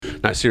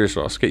No, serious,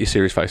 Ross. Get your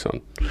serious face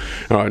on.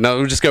 All right, no,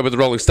 we'll just go with the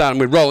rolling start,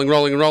 and we're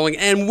rolling.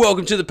 And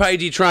welcome to the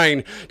Pagey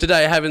train.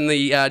 Today, having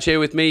the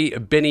chair with me,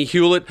 Benny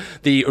Hewlett,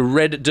 the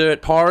Red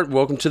Dirt Pirate.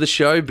 Welcome to the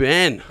show,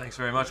 Ben. Thanks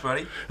very much,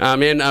 buddy.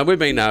 Man, we've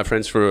been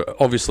friends for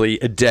obviously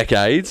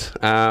decades,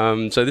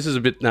 so this is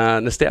a bit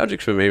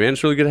nostalgic for me, man.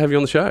 It's really good to have you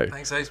on the show.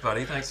 Thanks,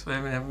 buddy. Thanks for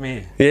having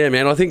me here. Yeah,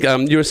 man, I think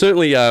you're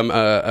certainly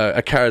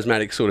a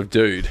charismatic sort of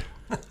dude.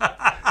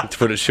 To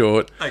put it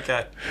short.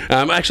 Okay.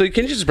 Actually,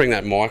 can you just bring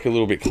that mic a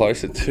little bit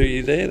closer to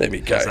you there? There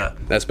we go.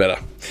 That's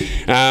better.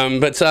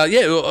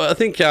 I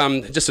think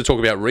just to talk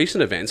about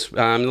recent events,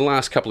 in the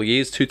last couple of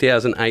years,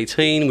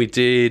 2018, we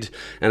did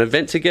an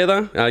event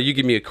together. You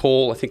gave me a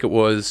call, I think it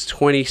was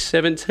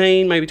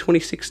 2017, maybe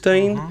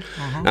 2016,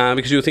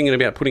 because you were thinking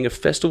about putting a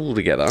festival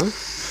together.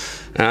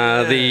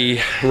 The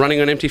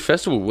Running on Empty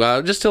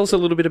Festival. Just tell us a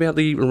little bit about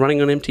the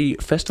Running on Empty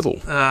Festival.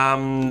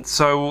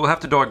 So we'll have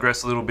to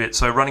digress a little bit.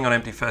 So Running on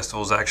Empty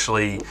Festival is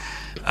actually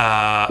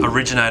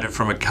originated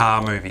from a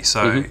car movie.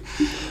 So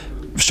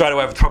straight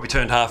away, we've probably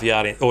turned half the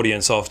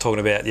audience off talking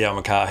about, I'm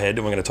a car head,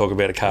 and we're going to talk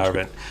about a car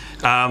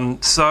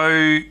event.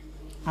 So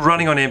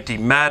Running on Empty,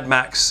 Mad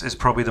Max is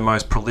probably the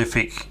most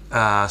prolific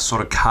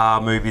sort of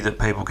car movie that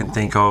people can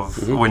think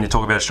of when you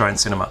talk about Australian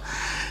cinema.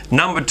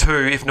 Number two,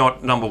 if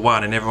not number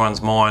one in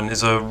everyone's mind,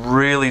 is a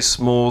really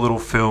small little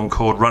film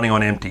called Running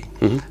on Empty.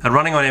 And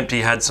Running on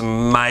Empty had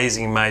some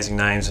amazing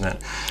names in it.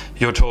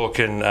 You're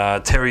talking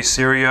Terry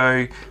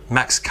Serio,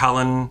 Max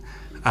Cullen,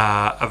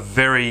 a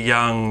very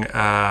young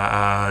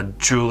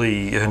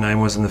Julie, her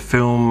name was in the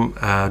film,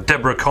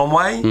 Deborah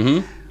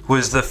Conway.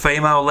 Was the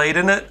female lead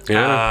in it.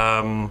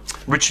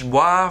 Richard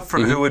Waugh,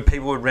 who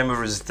people would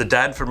remember as the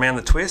dad from Round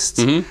the Twists.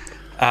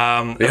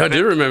 I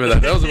do remember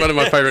that. That was one of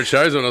my favourite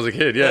shows when I was a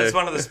kid. Yeah, that's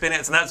one of the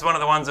spin-outs, and that's one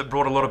of the ones that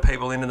brought a lot of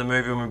people into the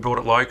movie when we brought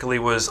it locally.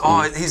 Was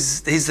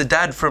he's the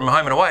dad from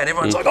Home and Away, and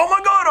everyone's like, oh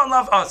my god, I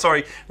love.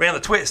 Round the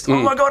Twist. Oh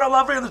my god, I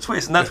love Round the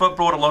Twist, and that's what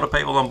brought a lot of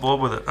people on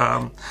board with it.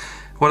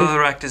 What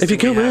other actors? If you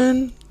go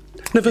in.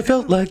 Never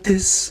felt like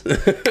this.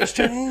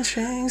 Strange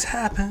things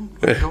happen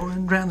when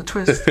going round the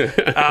twist.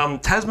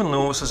 Tasman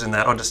Lewis was in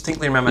that. I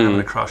distinctly remember having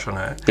a crush on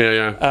her.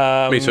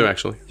 Yeah. Me too,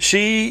 actually.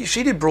 She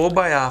did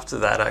Broadway after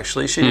that,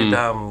 actually. She did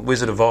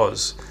Wizard of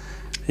Oz.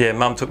 Yeah,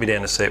 Mum took me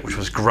down to see it, which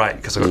was great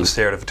because I got to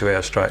stare at it for 2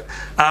 hours straight.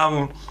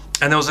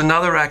 And there was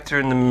another actor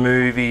in the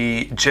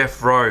movie,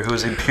 Jeff Rowe, who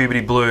was in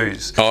Puberty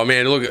Blues. Oh,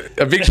 man, look,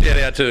 a big shout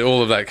out to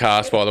all of that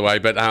cast, by the way,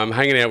 but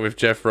hanging out with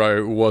Jeff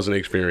Rowe was an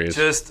experience.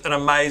 Just an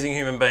amazing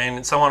human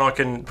being, someone I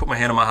can put my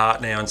hand on my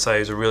heart now and say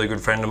he's a really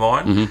good friend of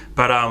mine.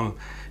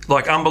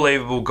 But,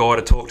 unbelievable guy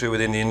to talk to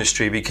within the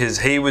industry because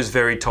he was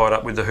very tied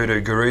up with the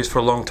Hoodoo Gurus for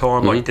a long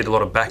time. He did a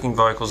lot of backing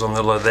vocals on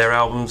a lot of their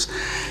albums.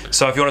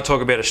 So if you want to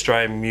talk about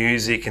Australian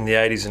music in the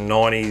 80s and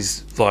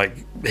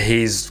 90s,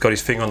 he's got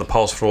his finger on the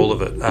pulse for all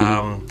of it.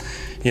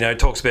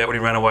 Talks about when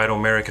he ran away to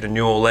America to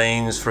New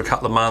Orleans for a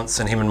couple of months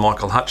and him and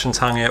Michael Hutchence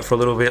hung out for a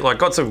little bit.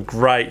 Got some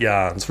great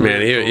yarns.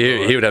 Man,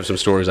 he would have some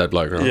stories, that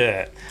bloke, right?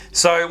 Yeah.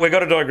 So we've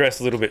got to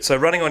digress a little bit. So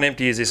Running on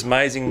Empty is this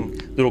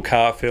amazing little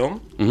car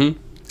film.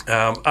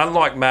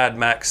 Unlike Mad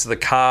Max, the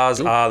cars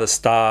are the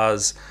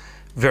stars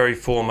very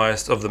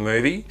foremost of the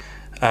movie.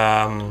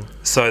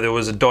 So there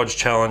was a Dodge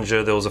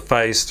Challenger, there was a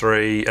Phase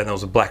 3, and there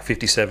was a black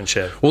 57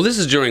 Chev. Well, this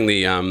is during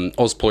the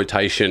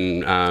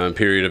Ozploitation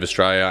period of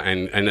Australia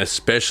and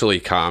especially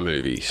car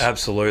movies.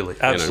 Absolutely.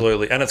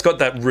 And it's got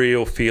that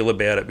real feel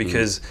about it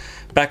because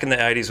back in the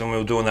 80s when we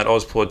were doing that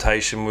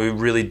Ozploitation, we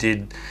really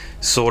did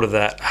sort of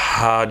that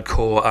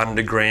hardcore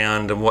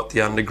underground and what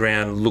the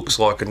underground looks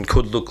like and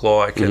could look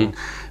like and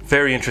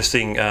very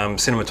interesting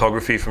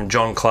cinematography from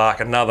John Clark,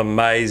 another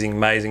amazing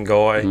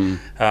guy.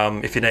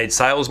 If you need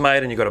sales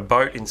made and you've got a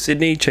boat in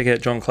Sydney, check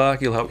out John Clark,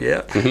 he'll help you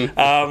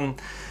out.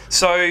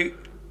 So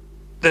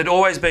there'd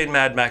always been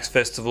Mad Max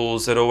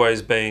festivals, there'd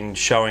always been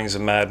showings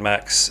of Mad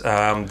Max,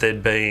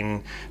 there'd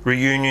been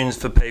reunions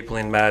for people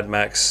in Mad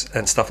Max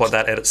and stuff like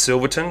that out at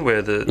Silverton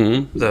where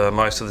the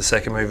most of the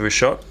second movie was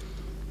shot.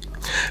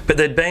 But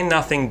there'd been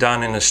nothing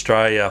done in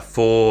Australia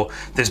for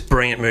this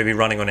brilliant movie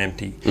Running on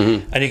Empty.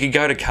 And you could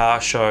go to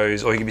car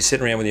shows or you could be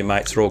sitting around with your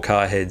mates who are all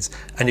car heads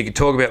and you could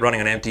talk about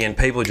Running on Empty and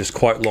people would just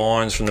quote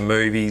lines from the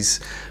movies.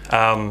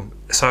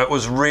 So it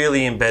was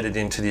really embedded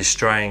into the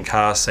Australian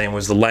car scene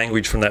was the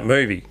language from that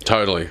movie.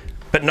 Totally.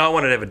 But no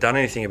one had ever done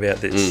anything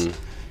about this.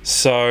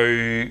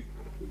 So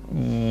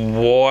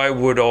why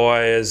would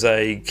I, as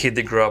a kid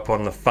that grew up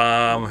on the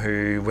farm,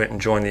 who went and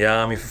joined the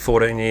army for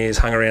 14 years,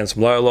 hung around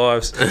some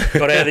lowlifes,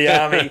 got out of the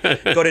army,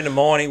 got into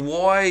mining,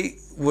 why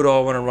would I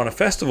want to run a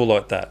festival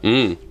like that?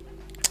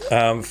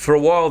 For a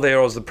while there,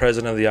 I was the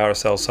president of the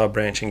RSL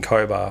sub-branch in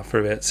Cobar for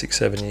about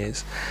 6-7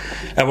 years.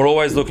 And we're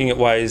always looking at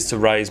ways to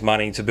raise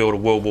money to build a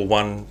World War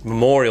I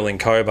memorial in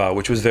Cobar,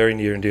 which was very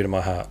near and dear to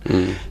my heart.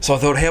 So I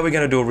thought, how are we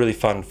going to do a really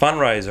fun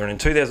fundraiser? And in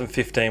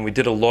 2015, we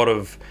did a lot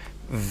of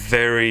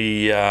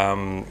very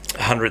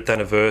 100th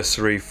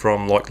anniversary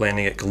from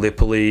landing at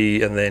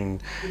Gallipoli and then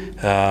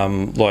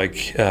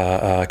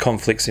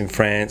conflicts in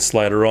France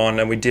later on,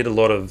 and we did a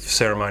lot of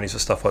ceremonies and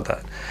stuff like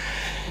that.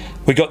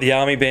 we got the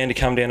Army Band to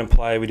come down and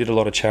play. We did a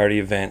lot of charity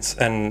events.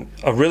 And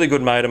a really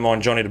good mate of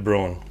mine, Johnny de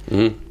Bruin.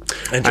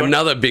 And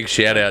another big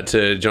shout out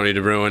to Johnny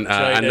de Bruin,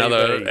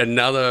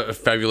 another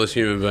fabulous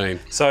human being.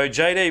 So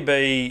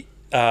JDB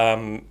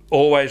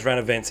always ran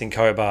events in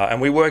Cobar,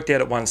 and we worked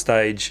out at one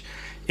stage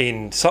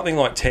in something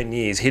like 10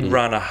 years he'd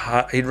run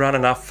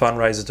enough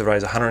fundraisers to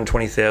raise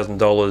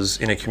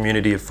 $120,000 in a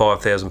community of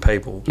 5,000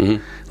 people,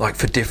 like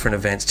for different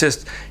events.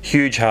 Just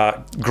huge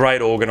heart,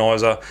 great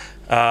organiser.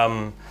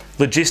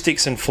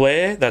 Logistics and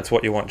flair, that's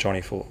what you want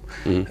Johnny for.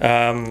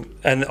 And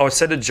I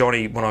said to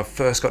Johnny when I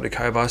first got to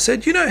Cobar, I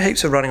said, you know,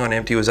 Heaps of Running on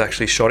Empty was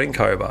actually shot in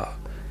Cobar.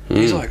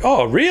 He's like,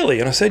 oh, really?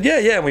 And I said, yeah.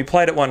 And we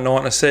played it one night,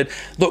 and I said,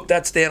 look,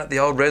 that's down at the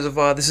old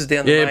reservoir. This is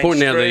down the main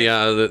pointing street.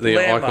 out the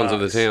icons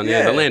of the town.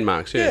 Yeah, the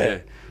landmarks.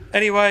 Yeah.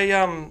 Anyway,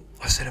 I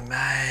said,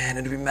 man,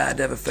 it'd be mad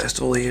to have a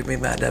festival here. It'd be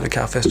mad to have a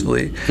car festival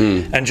here.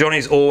 And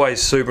Johnny's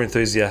always super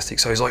enthusiastic.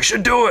 So he's like,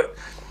 should do it.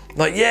 I'm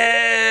like,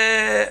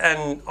 yeah.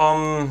 And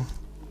I'm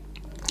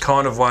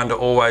kind of one to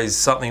always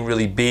something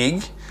really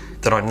big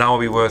that I know will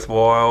be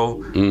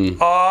worthwhile.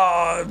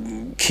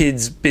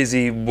 Kids,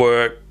 busy,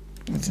 work,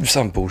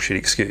 some bullshit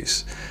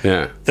excuse.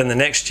 Yeah. Then the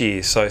next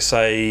year, so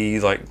say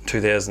like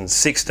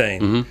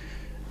 2016,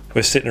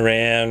 we're sitting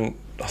around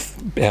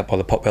out by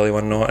the Potbelly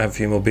one night, have a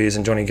few more beers,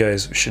 and Johnny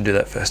goes, we should do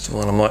that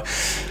festival. And I'm like,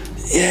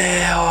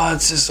 yeah,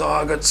 it's just,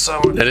 I got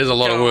so much. It is a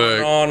lot of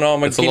work. Oh, no,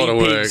 my it's a lot of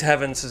guinea work. pigs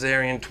having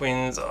cesarean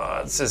twins.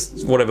 It's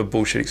just whatever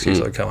bullshit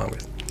excuse I come up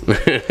with.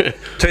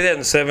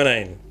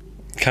 2017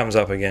 comes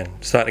up again,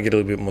 starting to get a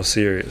little bit more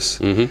serious.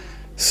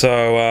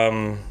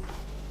 So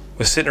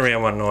we're sitting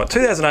around one night.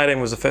 2018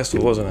 was the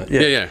festival, wasn't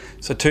it? Yeah.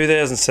 So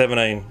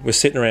 2017, we're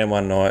sitting around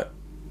one night,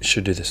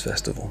 should do this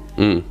festival.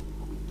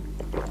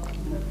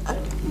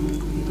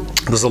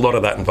 There's a lot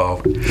of that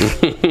involved.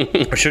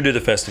 We should do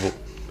the festival.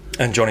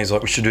 And Johnny's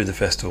like, we should do the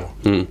festival.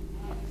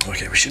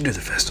 Okay, we should do the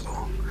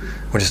festival.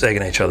 We're just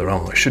egging each other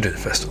on. Like, should do the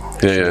festival.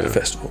 Should do the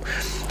festival.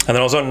 And then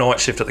I was on night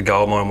shift at the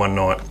gold mine one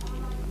night.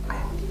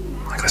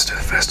 Like, let's do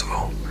the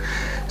festival.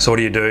 So what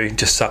do?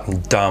 Just something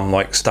dumb,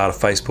 like start a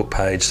Facebook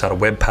page, start a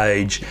web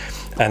page,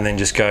 and then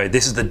just go,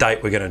 this is the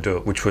date we're going to do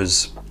it, which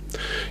was...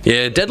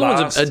 Yeah,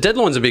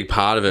 deadline's a big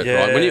part of it,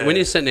 right? When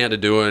you're setting out to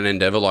do an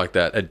endeavour like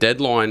that, a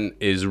deadline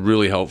is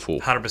really helpful.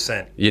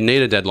 100%. You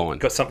need a deadline.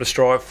 Got something to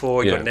strive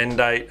for, you got an end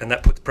date, and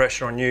that puts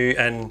pressure on you.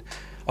 And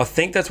I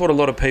think that's what a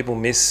lot of people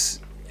miss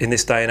in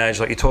this day and age.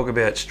 Like, you talk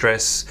about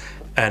stress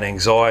and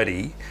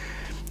anxiety,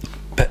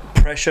 but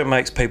pressure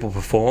makes people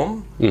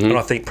perform, and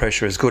I think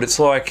pressure is good. It's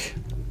like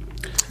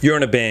you're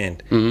in a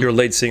band, you're a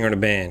lead singer in a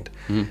band.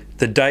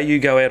 The day you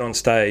go out on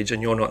stage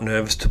and you're not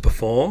nervous to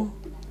perform,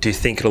 do you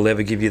think it'll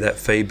ever give you that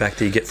feedback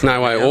that you get from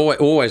No way,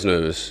 always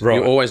nervous. Right.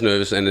 You're always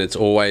nervous, and it's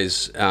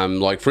always,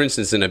 like, for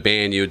instance, in a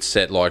band, you'd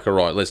set, like, all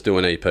right, let's do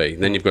an EP.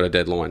 Then you've got a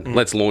deadline.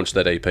 Let's launch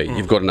that EP.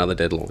 You've got another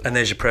deadline. And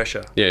there's your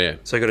pressure. Yeah.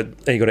 So you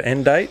got an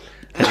end date,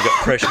 and you've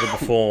got pressure to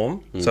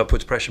perform, so it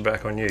puts pressure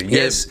back on you.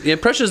 Yes. Yeah,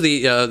 pressure's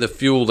the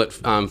fuel that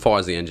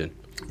fires the engine.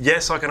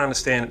 Yes, I can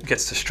understand it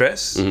gets to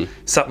stress.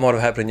 Something might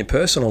have happened in your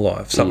personal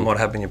life. Something might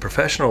have happened in your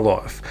professional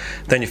life.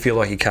 Then you feel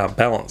like you can't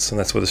balance, and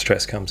that's where the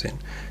stress comes in.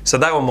 So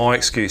they were my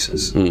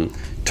excuses.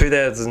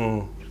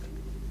 2017,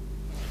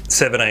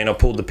 I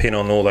pulled the pin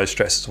on all those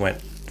stresses and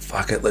went,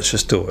 fuck it, let's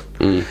just do it.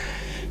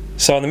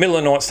 So in the middle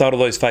of the night, started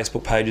all those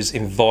Facebook pages,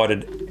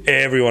 invited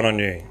everyone I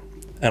knew.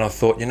 And I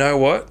thought, you know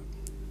what?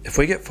 If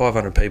we get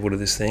 500 people to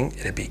this thing,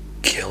 it'd be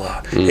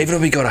killer. Even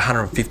if we got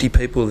 150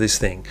 people to this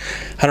thing,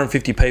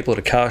 150 people at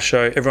a car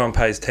show, everyone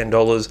pays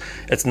 $10.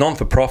 It's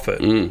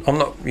non-for-profit. I'm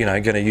not,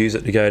 going to use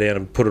it to go down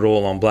and put it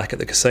all on black at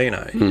the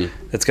casino.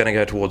 It's going to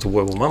go towards a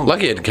World War I.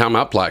 Lucky it come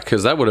up black,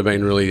 because that would have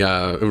been really,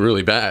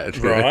 really bad.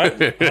 Right,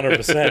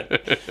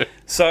 100%.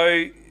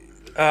 So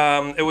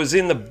it was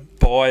in the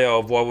bio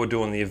of why we're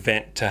doing the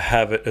event to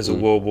have it as a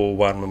World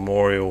War I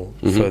memorial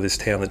for this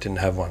town that didn't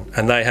have one.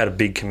 And they had a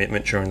big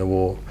commitment during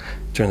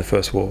the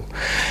First War.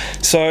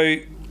 So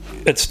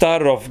it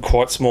started off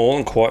quite small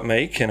and quite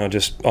meek, and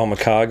I'm a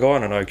car guy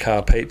and I know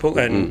car people,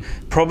 and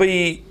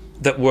probably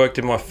that worked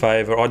in my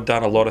favour. I'd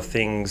done a lot of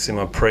things in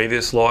my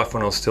previous life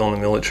when I was still in the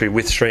military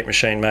with Street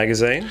Machine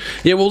magazine.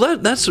 Yeah, well,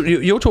 that's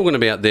you're talking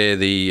about there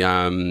the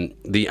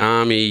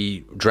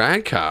Army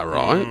drag car,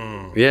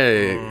 right?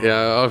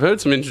 Yeah. I've heard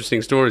some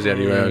interesting stories out of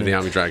you over the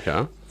Army drag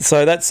car.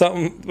 So that's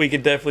something we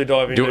could definitely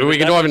dive into. We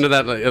can dive into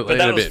that in a bit. But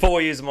that was 4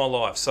 years of my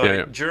life.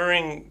 So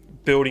during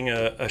building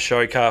a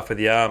show car for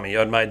the Army,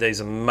 I'd made these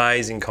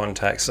amazing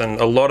contacts,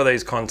 and a lot of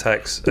these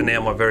contacts are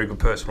now my very good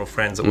personal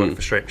friends that work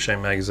for Street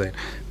Machine magazine.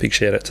 Big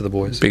shout out to the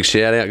boys. Big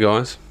shout out,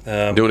 guys.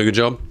 Doing a good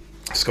job.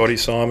 Scotty,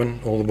 Simon,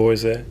 all the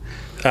boys there.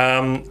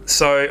 And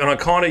I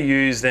kind of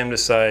use them to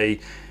say,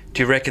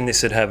 do you reckon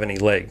this would have any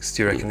legs?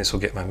 Do you reckon this will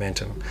get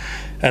momentum?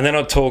 And then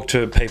I'd talk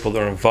to people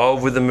that are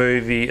involved with the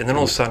movie, and then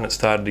all of a sudden it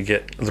started to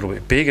get a little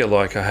bit bigger.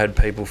 Like, I had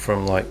people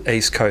from like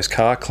East Coast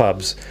car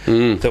clubs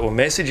that were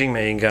messaging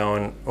me and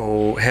going,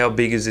 oh, how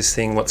big is this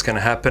thing? What's going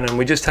to happen? And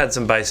we just had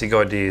some basic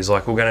ideas.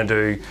 Like, we're going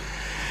to do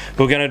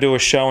we're going to do a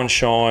show and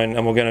shine,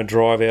 and we're going to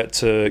drive out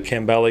to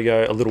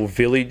Cambaligo, a little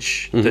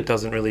village that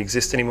doesn't really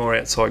exist anymore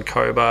outside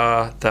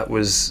Cobar. That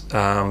was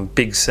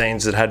big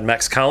scenes that had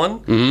Max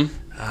Cullen.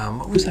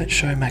 What was that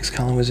show Max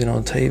Cullen was in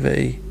on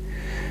TV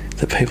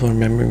that people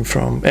remember him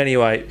from?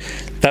 Anyway,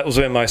 that was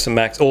where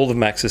all the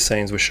Max's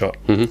scenes were shot.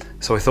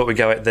 So we thought we'd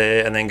go out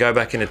there and then go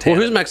back into town.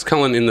 Well, who's Max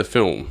Cullen in the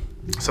film?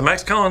 So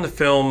Max Cullen in the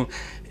film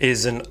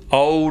is an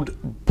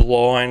old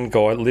blind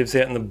guy that lives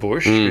out in the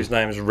bush whose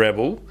name is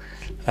Rebel.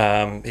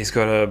 He's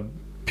got a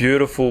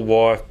beautiful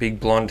wife, big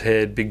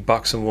blonde-haired, big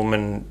buxom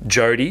woman,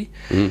 Jodie,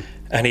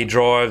 and he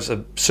drives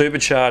a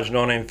supercharged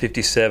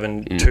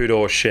 1957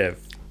 two-door Chev.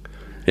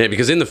 Yeah,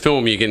 because in the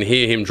film you can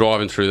hear him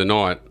driving through the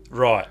night.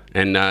 Right.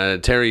 And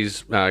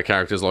Terry's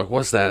character's like,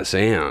 what's that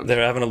sound?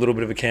 They're having a little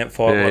bit of a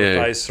campfire on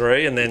phase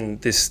 3, and then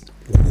this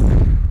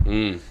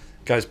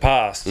goes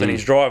past, and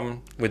he's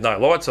driving with no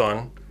lights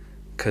on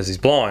because he's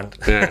blind.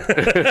 Yeah.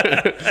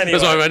 Anyway.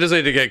 That's why I just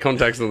need to get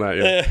context on that.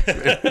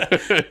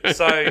 Yeah.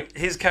 So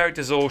his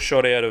character's all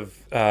shot out of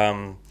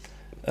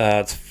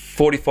it's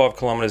 45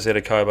 kilometres out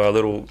of Cobar, a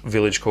little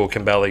village called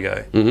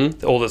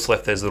Cambaligo. All that's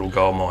left there's a little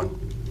gold mine.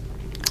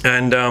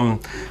 And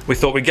we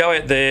thought we'd go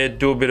out there,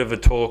 do a bit of a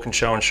talk and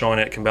show and shine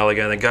out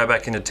Cambaligo, and then go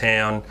back into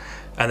town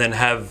and then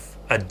have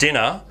a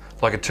dinner,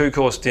 like a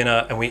 2-course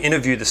dinner, and we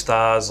interview the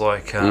stars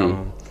like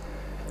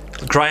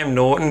Graham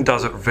Norton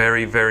does it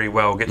very, very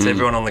well. Gets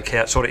everyone on the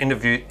couch, sort of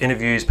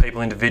interviews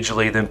people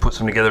individually, then puts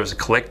them together as a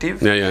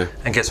collective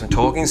and gets them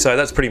talking. So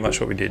that's pretty much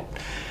what we did.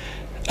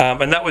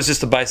 And that was just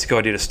the basic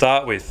idea to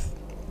start with.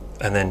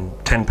 And then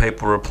 10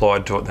 people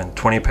replied to it, then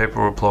 20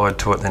 people replied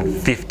to it, then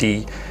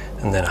 50,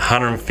 and then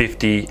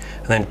 150,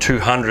 and then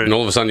 200. And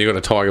all of a sudden you got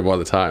a tiger by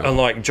the tail. And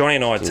like Johnny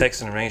and I are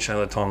texting and ringing each other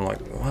all the time, like,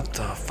 what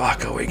the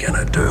fuck are we going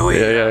to do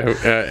here?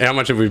 Yeah. How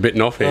much have we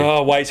bitten off here?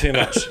 Oh, way too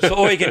much. So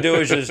all you can do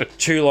is just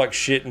chew like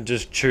shit and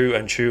just chew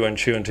and chew and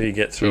chew until you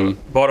get through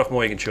it. Bite off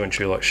more, you can chew and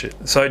chew like shit.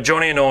 So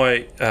Johnny and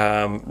I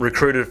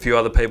recruited a few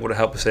other people to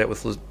help us out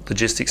with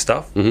logistics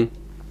stuff. And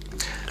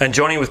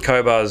Johnny with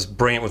Cobar is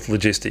brilliant with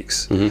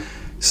logistics.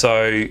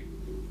 So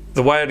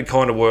the way it'd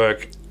kind of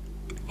work,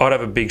 I'd have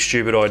a big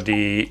stupid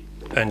idea,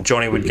 and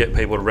Johnny would get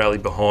people to rally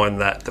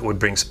behind that would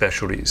bring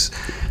specialties.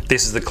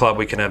 This is the club,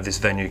 we can have this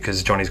venue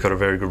because Johnny's got a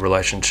very good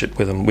relationship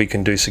with them. We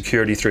can do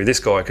security through this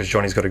guy because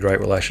Johnny's got a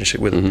great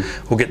relationship with him.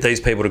 We'll get these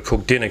people to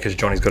cook dinner because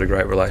Johnny's got a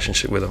great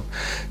relationship with them.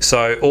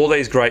 So all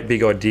these great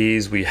big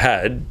ideas we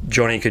had,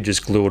 Johnny could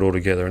just glue it all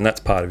together, and that's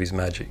part of his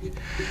magic.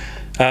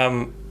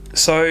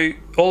 So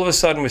all of a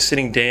sudden we're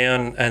sitting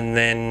down, and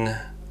then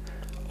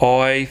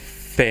I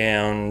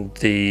found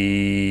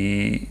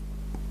the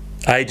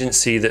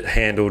agency that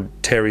handled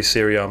Terry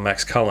Serio and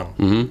Max Cullen.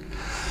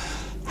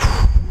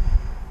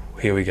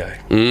 Here we go.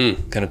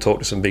 Going to talk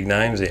to some big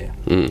names here.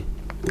 You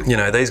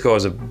know, these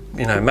guys are,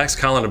 Max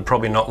Cullen had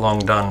probably not long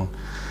done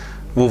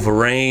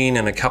Wolverine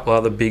and a couple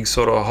other big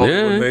sort of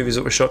Hollywood movies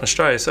that were shot in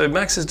Australia. So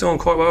Max is doing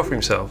quite well for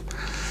himself.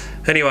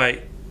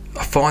 Anyway,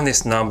 I find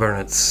this number,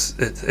 and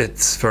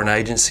it's for an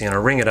agency, and I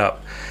ring it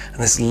up,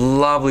 and this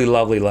lovely,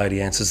 lovely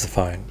lady answers the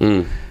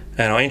phone.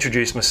 And I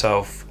introduce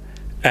myself,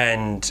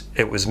 and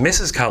it was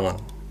Mrs. Cullen.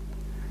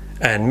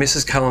 And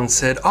Mrs. Cullen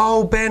said,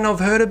 "Oh, Ben, I've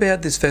heard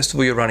about this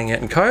festival you're running out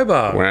in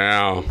Cobar."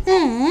 Wow.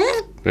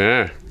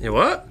 Yeah. You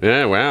what?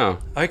 Yeah, wow.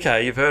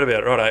 Okay, you've heard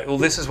about it. Righto. Well,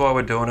 this is why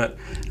we're doing it.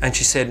 And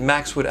she said,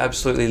 Max would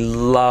absolutely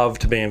love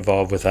to be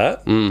involved with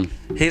that.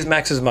 Here's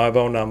Max's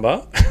mobile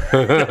number.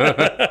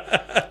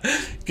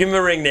 Give him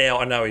a ring now.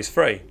 I know he's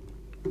free.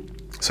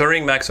 So I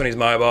ring Max on his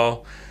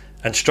mobile,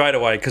 and straight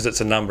away, because it's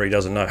a number he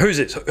doesn't know, who's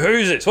this?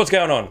 Who's this? What's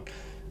going on?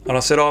 And I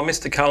said, "Oh,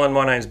 Mr. Cullen,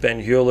 my name's Ben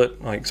Hewlett."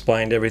 I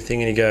explained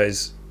everything, and he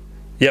goes,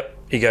 "Yep."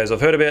 He goes,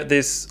 "I've heard about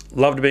this.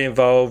 Love to be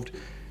involved.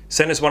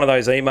 Send us one of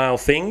those email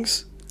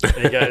things." And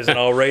he goes, "And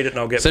I'll read it and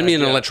I'll get Send me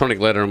an out." electronic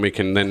letter and we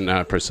can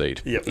then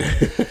proceed. Yep.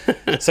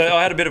 So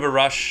I had a bit of a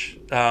rush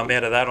out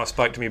of that. I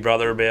spoke to my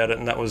brother about it,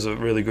 and that was a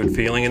really good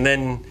feeling. And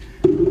then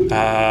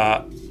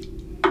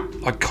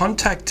I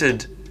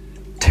contacted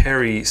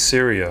Terry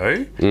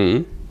Serio.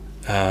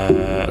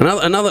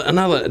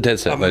 Another Dead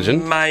Set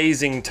legend.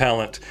 Amazing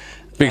talent.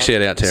 Big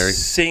shout out, Terry.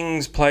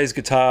 Sings, plays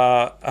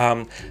guitar.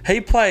 He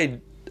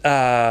played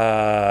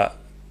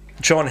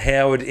John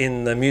Howard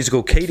in the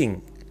musical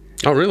Keating.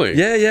 Oh, really?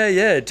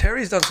 Yeah.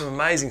 Terry's done some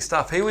amazing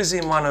stuff. He was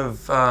in one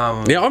of...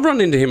 I've run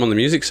into him on the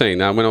music scene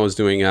when I was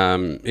doing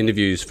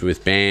interviews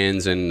with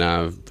bands and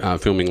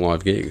filming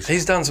live gigs.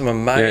 He's done some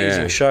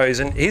amazing shows.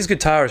 And his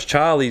guitarist,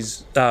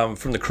 Charlie's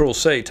from The Cruel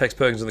Sea, Tex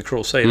Perkins and The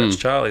Cruel Sea. That's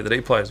Charlie that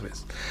he plays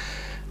with.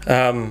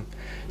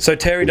 So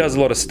Terry does a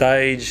lot of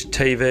stage,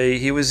 TV.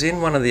 He was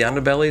in one of the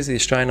Underbellies, the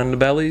Australian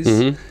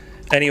Underbellies.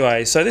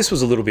 Anyway, so this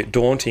was a little bit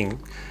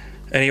daunting.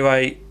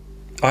 Anyway,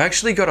 I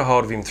actually got a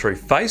hold of him through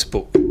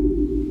Facebook.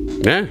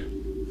 Yeah.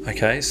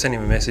 Okay, send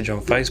him a message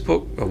on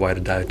Facebook. I'll wait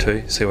a day or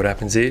two, see what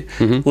happens here.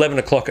 11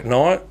 o'clock at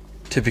night,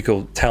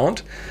 typical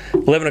talent.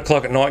 11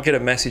 o'clock at night, get a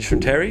message from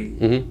Terry.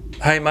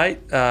 "Hey,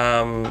 mate,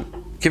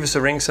 give us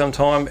a ring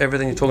sometime.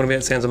 Everything you're talking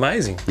about sounds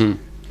amazing."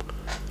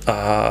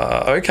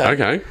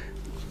 Okay.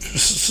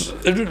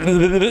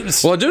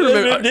 Well, I do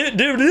remember.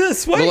 Do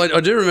this way. Well, I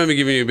do remember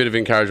giving you a bit of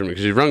encouragement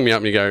because you rung me up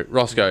and you go,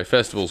 Roscoe,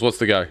 festivals, what's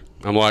the go?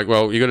 I'm like,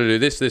 well, you got to do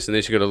this, this, and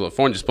this. You got to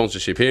find your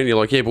sponsorship here. And you're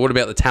like, yeah, but what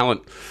about the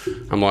talent?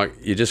 I'm like,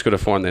 you just got to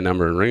find their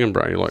number and ring them,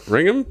 bro. You're like,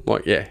 ring them?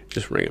 Like, yeah,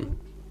 just ring them.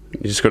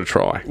 You just got to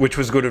try. Which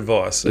was good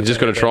advice. You just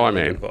got to try,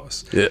 man.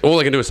 Yeah, all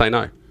they can do is say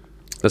no.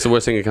 That's the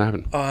worst thing that can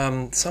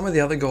happen. Some of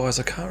the other guys,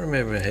 I can't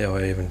remember how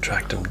I even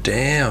tracked them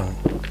down.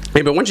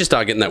 Yeah, but once you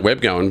start getting that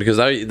web going, because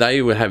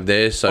they would have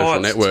their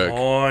social network.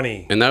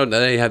 Tiny. And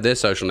they have their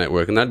social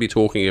network, and they'd be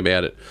talking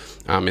about it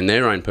in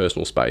their own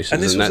personal spaces.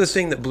 And this was the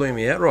thing that blew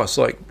me out, Ross.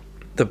 Like,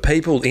 the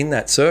people in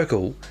that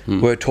circle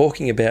were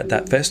talking about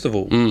that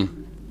festival.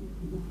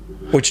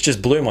 Which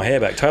just blew my hair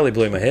back. Totally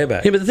blew my hair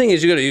back. Yeah, but the thing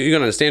is, you got to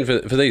understand,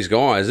 for these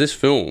guys, this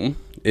film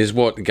is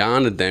what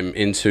garnered them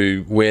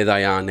into where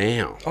they are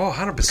now. Oh,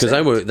 100%.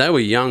 Because they were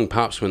young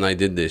pups when they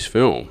did this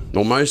film.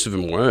 Well, most of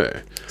them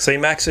were. See,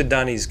 Max had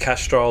done his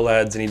Castrol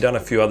ads and he'd done a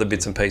few other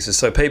bits and pieces.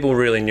 So people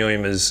really knew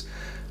him as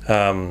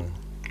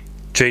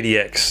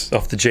GDX,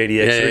 off the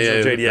GDX,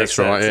 original GDX. That's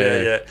right,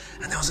 yeah.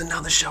 And there was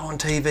another show on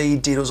TV he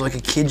did. It was like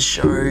a kids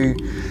show. Oh,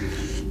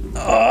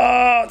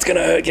 it's going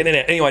to hurt getting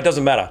out. Anyway, it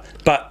doesn't matter.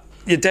 But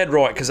you're dead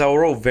right, because they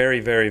were all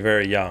very, very,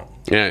 very young.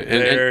 Yeah,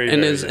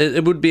 and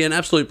it would be an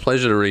absolute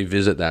pleasure to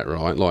revisit that,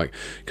 right? Like,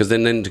 because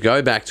then to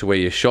go back to where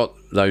you shot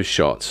those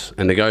shots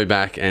and to go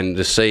back and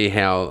to see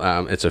how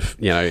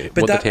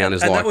the town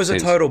is like. And that was a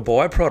total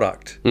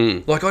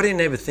byproduct. Like, I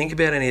didn't ever think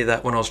about any of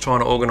that when I was trying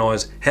to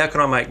organise, how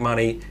can I make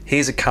money?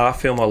 Here's a car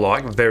film I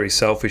like, very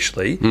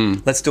selfishly.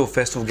 Let's do a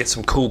festival, get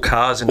some cool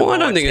cars in the I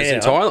don't think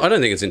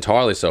it's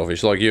entirely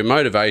selfish. Like, your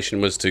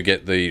motivation was to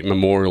get the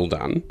memorial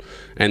done,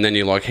 and then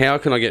you're like, how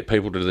can I get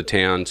people to the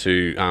town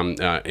to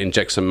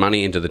inject some money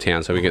into the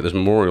town so we get this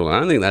memorial? I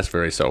don't think that's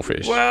very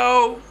selfish.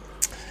 Well,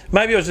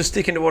 maybe I was just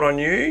sticking to what I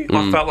knew.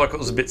 I felt like it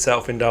was a bit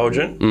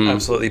self-indulgent,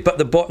 absolutely.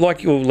 But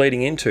like you were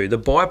leading into, the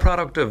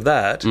byproduct of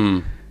that,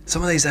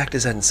 some of these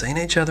actors hadn't seen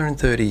each other in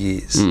 30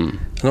 years. And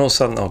all of a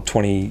sudden,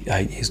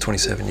 28 years,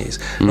 27 years.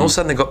 And all of a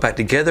sudden they got back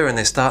together and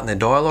they're starting their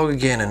dialogue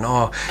again. And,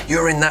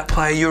 you're in that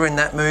play, you're in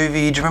that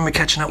movie. Do you remember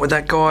catching up with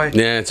that guy?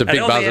 Yeah, it's a big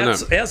buzz,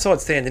 isn't it?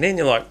 Outside standing in,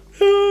 you're like,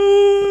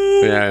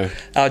 yeah.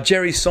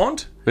 Jerry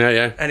Sant.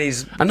 Yeah. And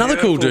he's another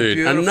cool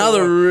dude.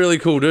 Another really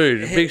cool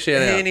dude. Big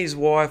shout out. He and his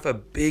wife are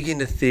big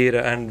into theatre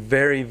and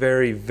very,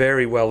 very,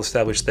 very well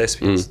established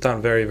thespians.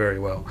 Done very, very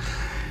well.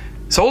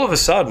 So all of a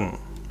sudden,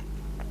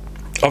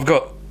 I've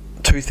got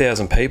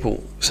 2,000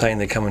 people saying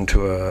they're coming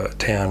to a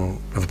town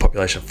of a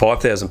population of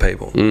 5,000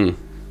 people.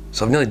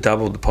 So I've nearly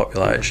doubled the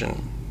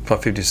population by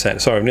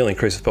 50%. Sorry, I've nearly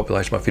increased the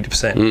population by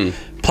 50%.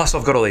 Plus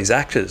I've got all these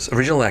actors,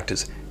 original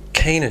actors,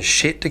 keen as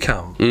shit to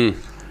come.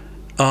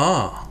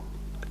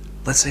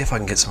 Let's see if I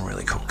can get some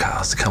really cool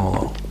cars to come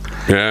along.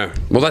 Yeah.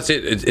 Well, that's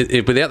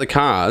it. Without the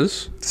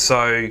cars,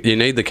 so you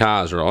need the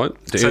cars, right?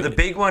 So the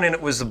big one in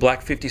it was the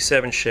black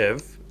 57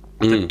 Chev,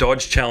 the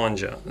Dodge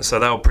Challenger. So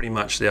they were pretty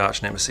much the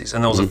arch nemesis.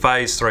 And there was a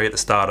phase 3 at the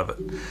start of it.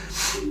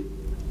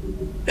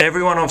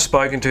 Everyone I've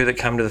spoken to that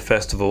come to the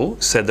festival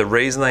said the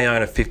reason they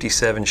own a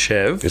 57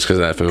 Chev is because of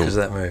that film. Because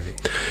of that movie.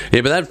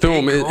 Yeah, but that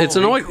film,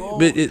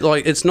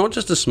 it's not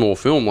just a small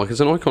film. Like, it's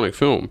an iconic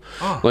film.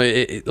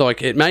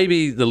 It may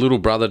be the little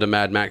brother to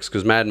Mad Max,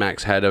 because Mad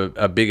Max had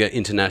a bigger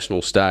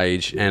international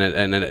stage,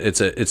 and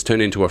it's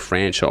turned into a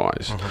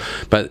franchise.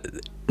 But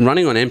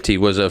Running on Empty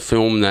was a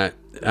film that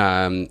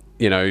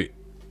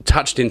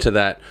touched into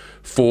that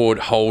Ford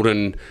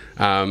Holden,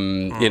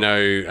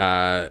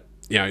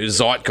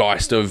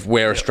 zeitgeist of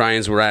where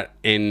Australians were at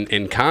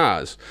in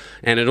cars,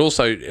 and it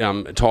also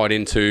tied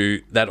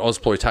into that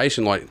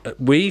Ozploitation. Like,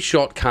 we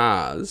shot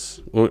cars,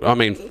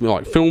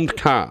 filmed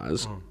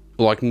cars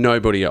like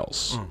nobody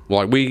else.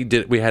 Like,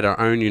 we had our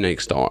own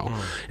unique style,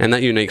 and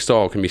that unique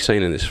style can be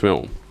seen in this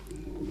film.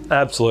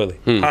 Absolutely,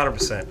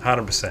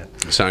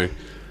 100%.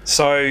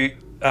 So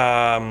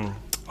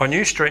I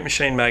knew Street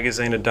Machine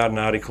magazine had done an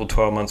article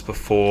 12 months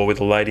before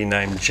with a lady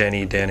named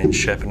Jenny down in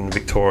Shepparton,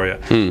 Victoria,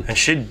 and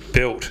she'd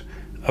built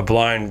a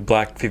blown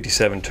black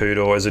 57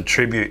 two-door as a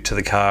tribute to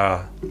the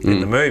car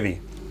in the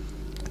movie.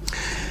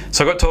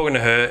 So I got talking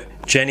to her.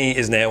 Jenny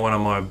is now one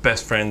of my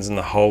best friends in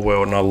the whole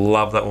world, and I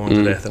love that woman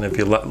to death. And if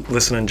you're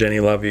listening, Jenny,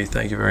 love you.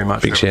 Thank you very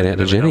much. Big shout out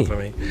to Jenny. For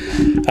me.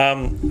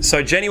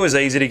 So Jenny was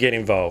easy to get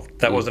involved.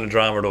 That wasn't a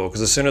drama at all,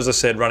 because as soon as I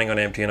said Running on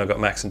Empty and I got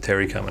Max and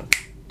Terry coming,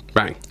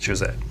 bang, she was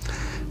there.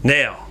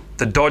 Now,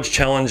 the Dodge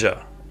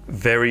Challenger,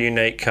 very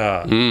unique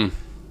car.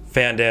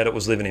 Found out it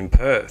was living in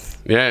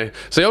Perth. Yeah.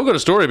 See, I've got a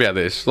story about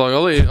this.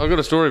 I've got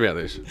a story about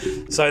this.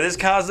 So there's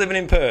cars living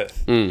in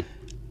Perth.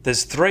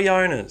 There's 3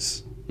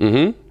 owners.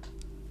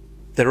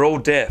 They're all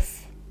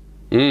deaf.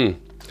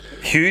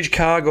 Huge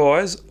car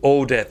guys,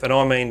 all deaf. And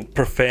I mean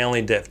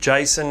profoundly deaf.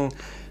 Jason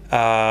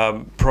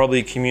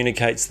probably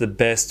communicates the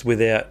best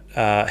without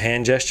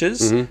hand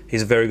gestures.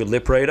 He's a very good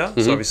lip reader.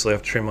 So obviously I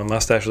have to trim my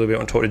mustache a little bit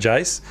when I talk to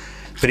Jace.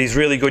 But he's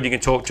really good. You can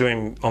talk to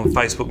him on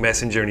Facebook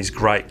Messenger, and he's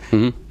great.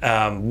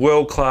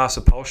 World-class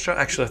upholsterer.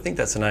 Actually, I think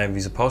that's the name of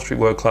his upholstery,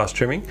 world-class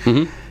trimming.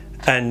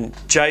 And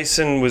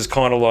Jason was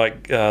kind of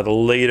like the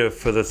leader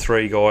for the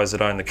three guys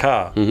that own the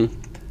car. Mm-hmm.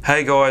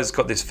 Hey guys,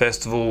 got this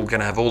festival, going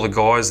to have all the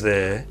guys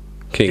there.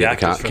 Can you get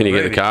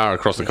the car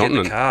across the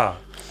continent? Get the car.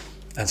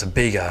 That's a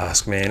big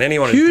ask, man.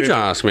 Huge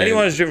ask, man.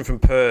 Anyone who's driven from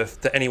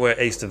Perth to anywhere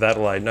east of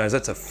Adelaide knows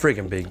that's a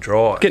friggin' big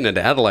drive. Getting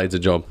into Adelaide's a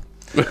job.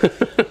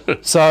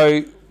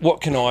 So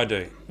what can I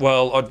do?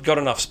 Well, I'd got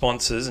enough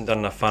sponsors and done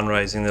enough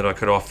fundraising that I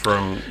could offer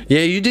them.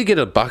 Yeah, you did get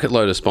a bucket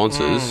load of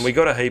sponsors. We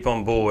got a heap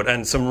on board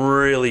and some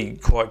really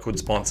quite good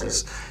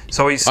sponsors.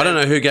 So he said, I don't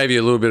know who gave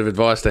you a little bit of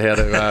advice to how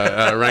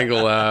to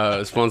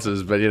wrangle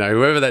sponsors, but,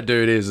 whoever that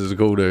dude is a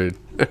cool dude.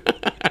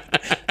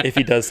 If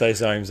he does say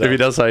so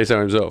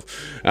himself.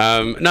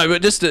 No,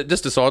 but just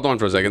a sideline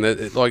for a second.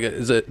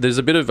 There's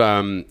a bit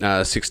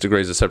of 6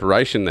 degrees of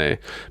separation there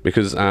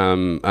because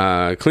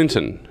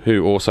Clinton,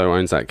 who also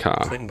owns that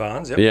car, Clinton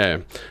Barnes,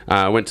 yep.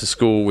 Went to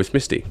school with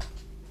Misty.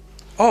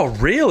 Oh,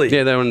 really?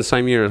 Yeah, they were in the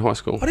same year at high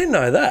school. I didn't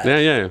know that.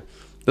 Yeah.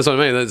 That's what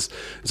I mean. It's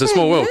a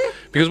small world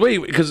because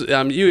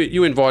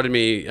you invited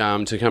me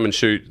to come and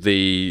shoot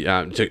the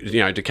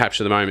to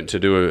capture the moment to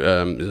do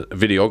a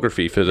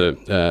videography for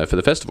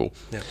the festival,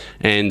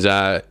 and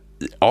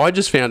I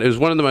just found it was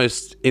one of the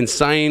most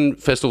insane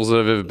festivals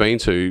I've ever been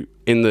to.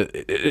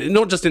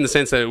 Not just in the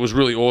sense that it was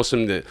really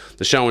awesome, the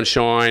show and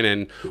shine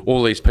and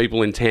all these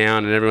people in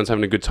town and everyone's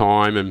having a good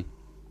time and.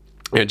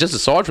 Just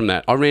aside from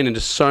that, I ran into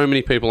so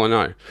many people I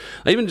know.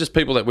 Even just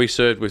people that we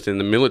served with in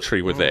the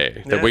military were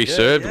there,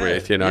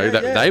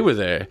 they were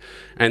there.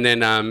 And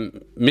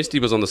then Misty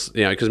was on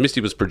because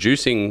Misty was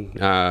producing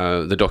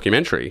the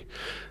documentary.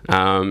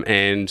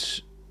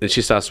 And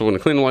she starts talking to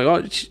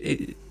Clinton,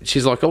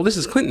 she's like, oh, this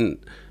is Clinton.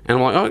 And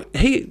I'm like,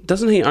 oh,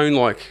 doesn't he own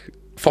like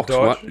Fox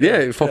One?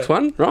 Yeah, Fox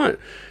One, right.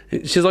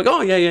 She's like,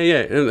 oh,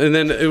 yeah. And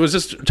then it was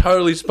just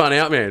totally spun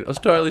out, man. I was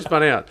totally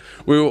spun out.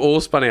 We were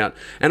all spun out.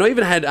 And I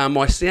even had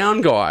my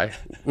sound guy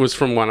was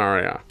from one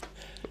area.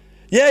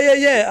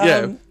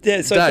 Yeah.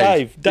 So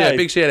Dave. Yeah,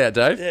 big shout out,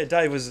 Dave. Yeah,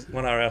 Dave was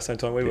 1RA same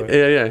time we were.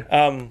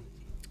 Yeah.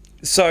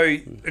 So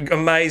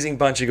amazing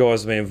bunch of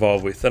guys to be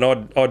involved with, and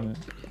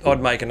I'd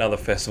make another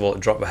festival at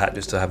drop a hat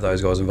just to have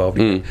those guys involved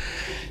again.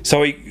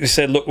 So he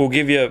said, look, we'll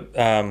give you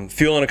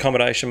fuel and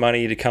accommodation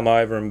money to come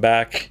over and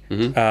back.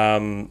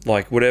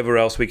 Like whatever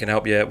else we can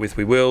help you out with,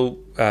 we will.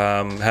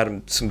 Had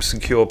them some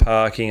secure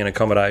parking and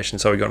accommodation,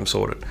 so we got them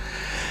sorted.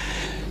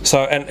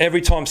 So, and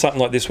every time something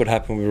like this would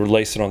happen, we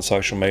released it on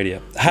social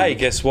media. Hey,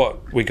 guess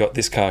what? We got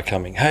this car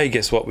coming. Hey,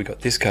 guess what? We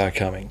got this car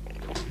coming.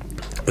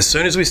 As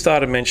soon as we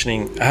started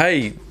mentioning,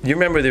 hey, you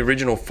remember the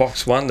original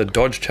Fox One, the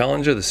Dodge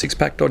Challenger, the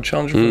 6-pack Dodge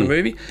Challenger from the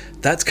movie?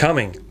 That's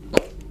coming.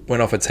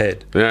 Went off its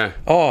head. Yeah.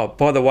 Oh,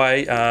 by the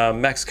way,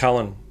 Max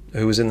Cullen,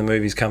 who was in the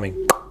movie, is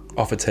coming.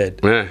 Off its head.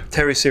 Yeah.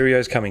 Terry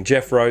Sirio's coming.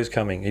 Jeff Rowe's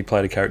coming. He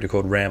played a character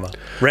called Rammer.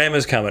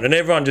 Rammer's coming. And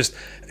everyone just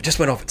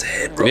went off its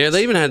head, Ross. Yeah,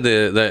 they even had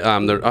the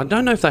I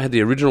don't know if they had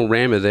the original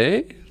Rammer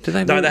there. Did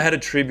they? No, they had a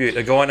tribute.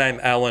 A guy named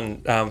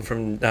Alan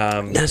from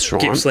That's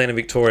right. Gippsland in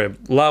Victoria.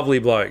 Lovely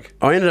bloke.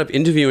 I ended up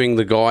interviewing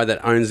the guy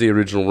that owns the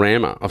original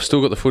Rammer. I've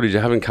still got the footage.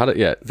 I haven't cut it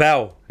yet.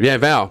 Val. Yeah,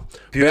 Val.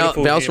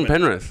 Beautiful Val's human.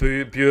 from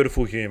Penrith.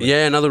 Beautiful human.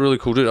 Yeah, another really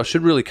cool dude. I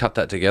should really cut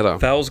that together.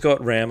 Val's got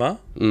Rammer,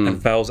 and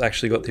Val's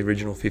actually got the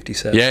original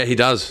 57. Yeah, he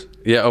does.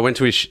 Yeah, I've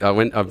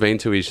been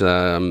to his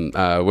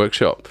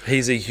workshop.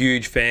 He's a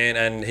huge fan,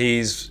 and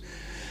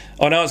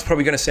I know it's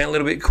probably going to sound a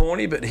little bit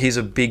corny, but he's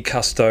a big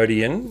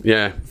custodian.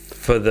 Yeah.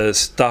 For the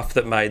stuff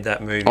that made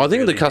that movie. I think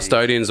really the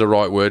custodian's the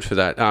right word for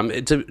that.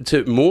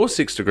 To more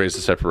 6 degrees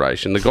of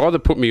separation, the guy that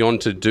put me on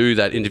to do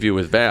that interview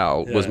with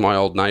Val was my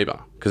old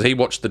neighbour, because he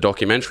watched the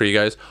documentary. He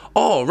goes,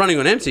 oh, Running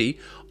on Empty,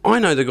 I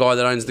know the guy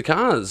that owns the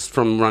cars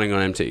from Running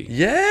on Empty.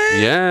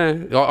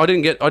 Yeah. I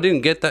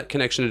didn't get that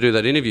connection to do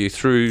that interview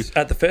through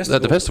at the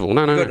festival.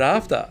 No. Got it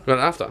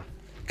after.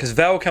 Because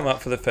Val come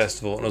up for the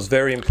festival, and it was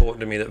very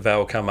important to me that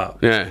Val come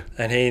up. Yeah.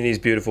 And he and his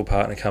beautiful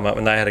partner come up,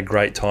 and they had a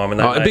great time. And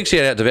a big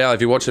shout out to Val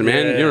if you're watching,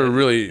 man. You're a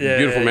really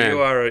beautiful man. You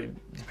are a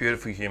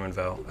beautiful human,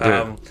 Val.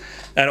 And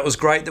it was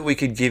great that we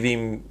could give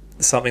him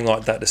something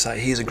like that to say,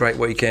 here's a great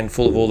weekend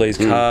full of all these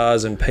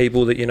cars and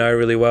people that you know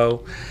really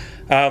well.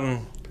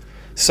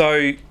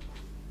 So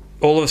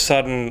all of a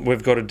sudden,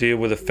 we've got to deal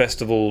with a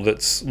festival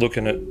that's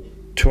looking at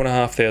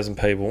 2,500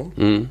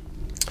 people.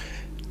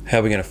 How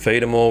are we going to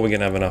feed them all? We're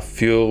going to have enough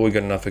fuel. We've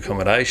got enough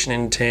accommodation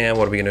in town.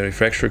 What are we going to do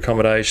for extra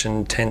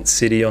accommodation? Tent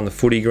city on the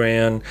footy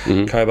ground.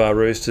 Cobar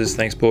Roosters.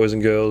 Thanks, boys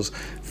and girls.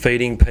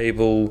 Feeding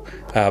people,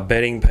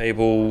 bedding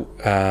people.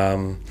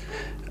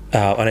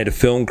 I need a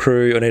film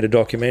crew. I need a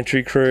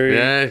documentary crew.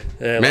 Yeah,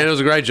 man, it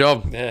was a great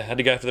job. Yeah, had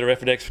to go for the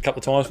Refidex a couple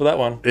of times for that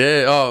one.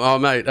 Yeah. Oh,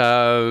 mate.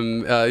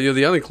 You're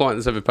the only client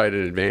that's ever paid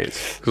in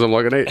advance, because I'm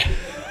like, I need.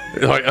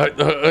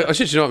 I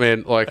shit you not,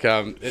 man.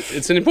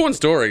 It's an important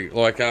story.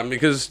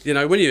 Because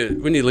when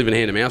you live in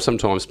hand to mouth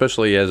sometimes,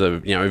 especially as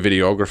a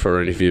videographer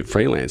and if you're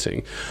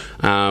freelancing,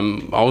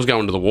 I was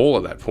going to the wall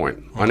at that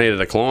point. I needed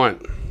a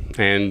client.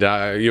 And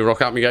you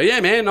rock up and you go, yeah,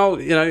 man,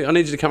 I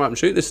need you to come up and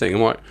shoot this thing.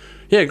 I'm like,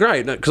 yeah,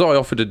 great, because I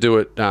offered to do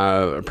it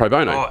pro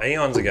bono. Oh,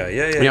 eons ago,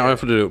 yeah. Yeah, I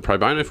offered to do it pro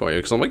bono for you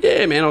because I'm like,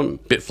 yeah, man, I'm a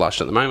bit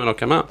flushed at the moment. I'll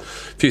come up. A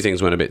few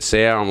things went a bit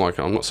sour. I'm like,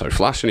 I'm not so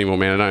flush anymore,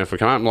 man. I don't know if I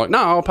come up. I'm like, no,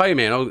 I'll pay you,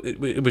 man.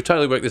 We've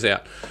totally worked this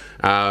out.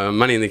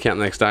 Money in the account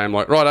the next day. I'm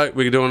like, righto,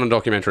 we're doing a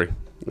documentary.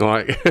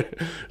 Like,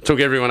 took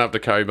everyone up to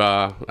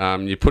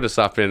Cobar. You put us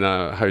up in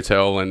a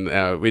hotel,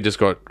 and we just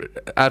got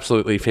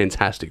absolutely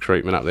fantastic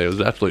treatment up there. It was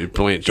an absolutely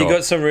brilliant job. You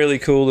got some really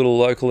cool little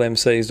local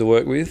MCs to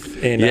work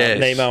with in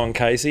Nemo and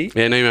Casey.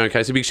 Yeah, Nemo and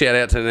Casey. Big shout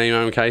out to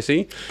Nemo and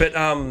Casey. But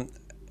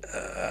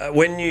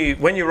when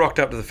you rocked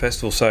up to the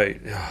festival, so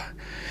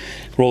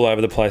we're all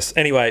over the place.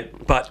 Anyway,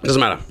 but doesn't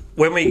matter.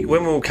 When we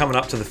were coming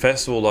up to the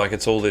festival, like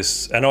it's all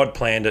this, and I'd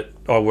planned it.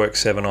 I worked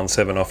 7 on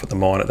 7 off at the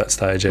mine at that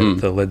stage, at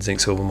the lead zinc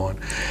silver mine.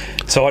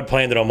 So I'd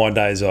planned it on my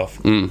days off.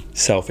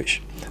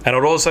 Selfish. And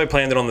I'd also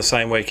planned it on the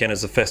same weekend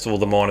as the Festival of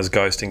the Miners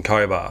Ghost in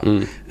Cobar.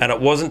 And it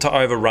wasn't to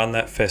overrun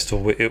that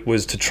festival, it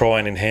was to try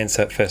and enhance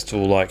that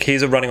festival. Like,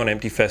 here's a running on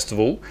empty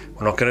festival.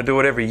 We're not going to do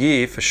it every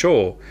year for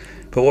sure.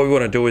 But what we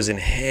want to do is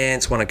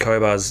enhance one of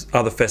Cobar's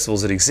other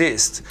festivals that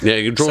exist. Yeah,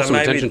 you draw some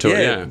attention to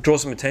it, draw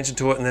some attention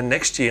to it. And then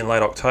next year in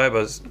late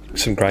October,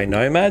 some grey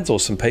nomads or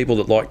some people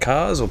that like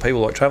cars or people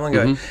like travelling go,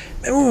 remember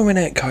when we went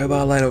out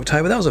Cobar late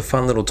October? That was a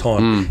fun little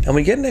time. And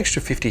we get an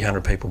extra 50,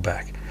 100 people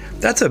back.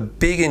 That's a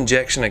big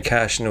injection of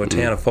cash into a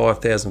town of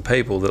 5,000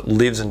 people that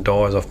lives and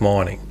dies off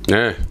mining.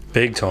 Yeah.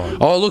 Big time.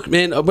 Oh, look,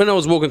 man, when I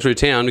was walking through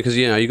town, because,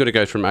 you got to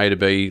go from A to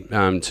B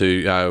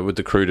to with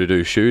the crew to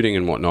do shooting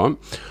and whatnot.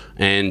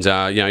 And,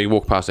 you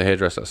walk past a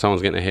hairdresser,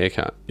 someone's getting a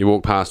haircut. You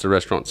walk past a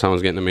restaurant,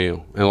 someone's getting a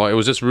meal. And, it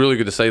was just really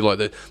good to see,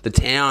 the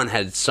town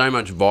had so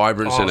much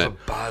vibrance in it. It was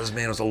a buzz,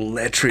 man. It was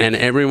electric. And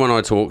everyone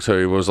I talked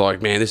to was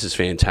like, man, this is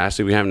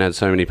fantastic. We haven't had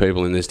so many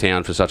people in this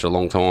town for such a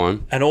long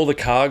time. And all the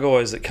car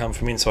guys that come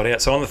from inside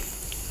out. So on the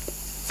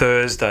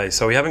Thursday,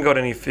 so we haven't got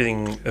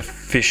anything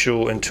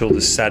official until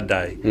the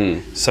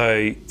Saturday.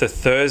 So the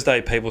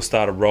Thursday, people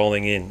started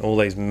rolling in. All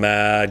these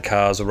mad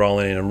cars are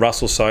rolling in. And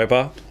Russell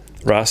Soper...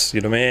 Russ,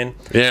 you're the man.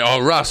 Yeah,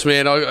 Russ,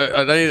 man.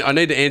 I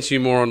need to answer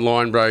you more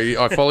online, bro.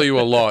 I follow you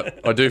a lot.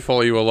 I do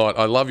follow you a lot.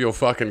 I love your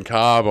fucking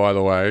car, by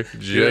the way.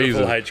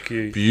 Beautiful Jesus.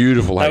 HQ.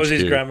 Beautiful HQ. That was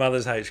his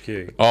grandmother's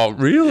HQ. Oh,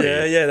 really?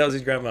 Yeah, that was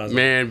his grandmother's.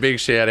 Man, big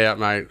shout out,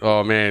 mate.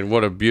 Oh, man,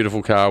 what a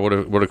beautiful car.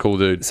 What a cool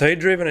dude. So he'd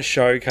driven a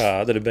show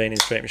car that had been in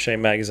Street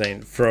Machine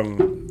magazine from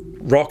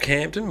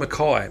Rockhampton,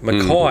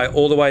 Mackay,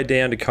 all the way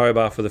down to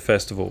Cobar for the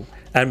festival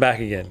and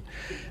back again.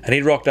 And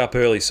he'd rocked up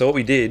early. So what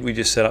we did, we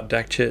just set up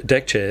deck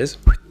chairs.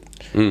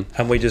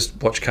 And we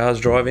just watched cars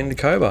drive into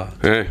Cobar.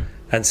 Yeah.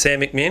 And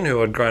Sam McMinn,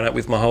 who I'd grown up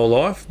with my whole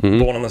life,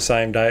 born on the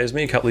same day as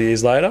me, a couple of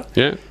years later.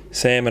 Yeah.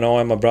 Sam and I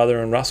and my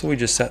brother and Russell, we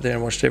just sat there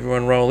and watched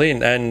everyone roll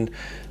in. And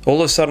all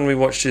of a sudden we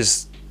watched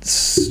this,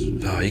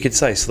 you could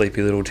say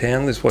sleepy little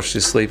town. Let's watch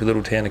this sleepy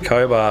little town of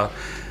Cobar.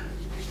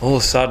 All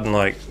of a sudden,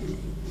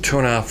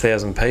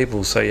 2,500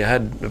 people. So you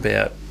had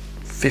about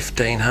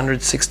 1,500,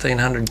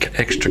 1,600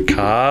 extra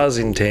cars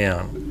in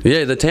town.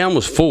 Yeah, the town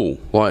was full.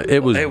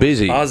 It was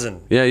busy. Was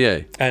buzzing. Yeah.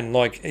 And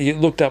you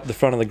looked up the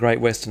front of the Great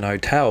Western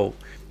Hotel,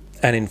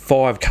 and in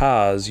 5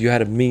 cars, you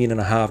had $1.5 million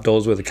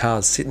worth of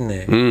cars sitting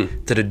there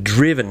that had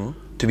driven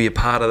to be a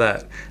part of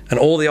that. And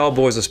all the old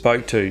boys I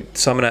spoke to,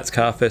 Summernats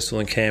Car Festival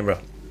in Canberra,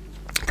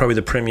 probably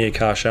the premier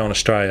car show in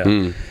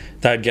Australia.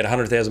 They'd get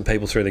 100,000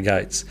 people through the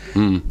gates.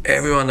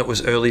 Everyone that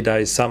was early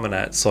days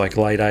Summernats, like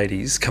late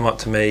 80s, come up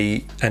to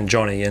me and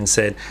Johnny and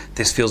said,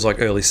 this feels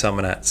like early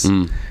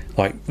Summernats.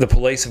 Like, the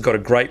police have got a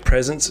great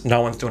presence.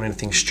 No one's doing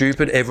anything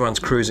stupid. Everyone's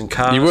cruising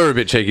cars. You were a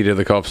bit cheeky to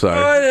the cops, though.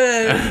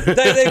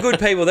 They're good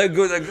people. They're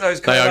good.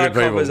 Those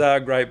coppers are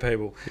great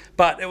people.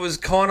 But it was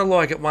kind of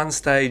like at one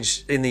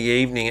stage in the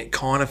evening, it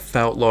kind of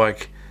felt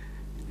like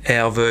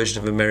our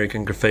version of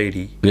American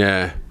Graffiti.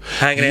 Yeah.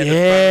 Hanging out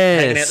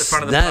the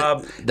front of the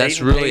pub. That's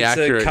eating really pizza,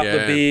 accurate. A couple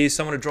of beers,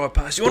 someone would drive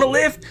past. You want a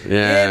lift?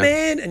 Yeah,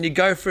 man. And you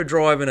go for a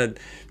drive in a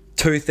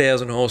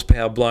 2,000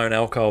 horsepower blown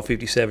alcohol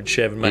 57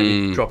 Chev and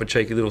maybe drop a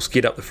cheeky little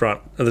skid up the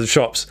front of the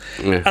shops.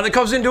 Yeah. And the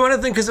cops didn't do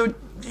anything because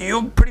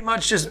you're pretty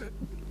much just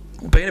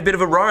being a bit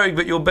of a rogue,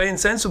 but you're being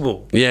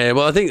sensible. Yeah,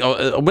 well, I think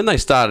when they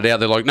started out,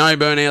 they're like, no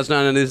burnouts,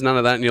 none of this, none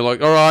of that. And you're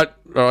like, all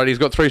right, he's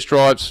got 3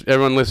 stripes.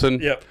 Everyone listen.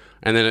 Yep.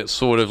 And then it's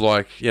sort of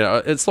like,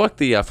 it's like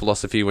the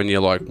philosophy when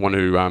you're like want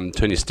to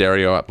turn your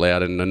stereo up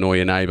loud and annoy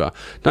your neighbour.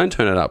 Don't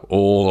turn it up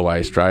all the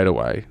way straight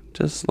away.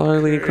 Just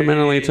slowly,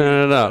 incrementally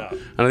turn it up.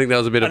 And I think that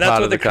was a bit of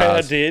part of the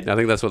cars. Crowd did. I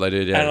think that's what they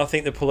did, yeah. And I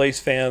think the police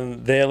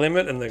found their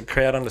limit and the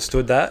crowd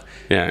understood that.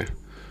 Yeah.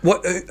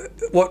 What?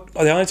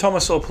 The only time I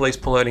saw police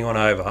pulling on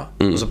over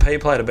was a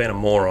P-plater being a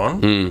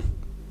moron.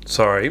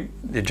 Sorry,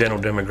 the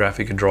general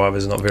demographic of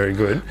drivers is not very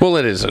good. Well,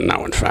 it is a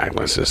known fact.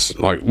 Let's just,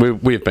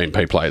 we've been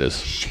P-platers.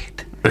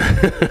 Shit.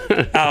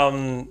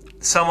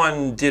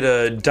 Someone did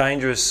a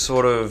dangerous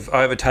sort of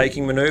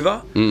overtaking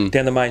manoeuvre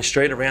down the main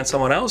street around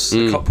someone else.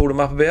 The cop pulled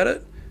him up about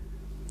it.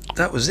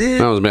 that was it.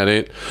 That was about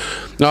it.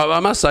 No, I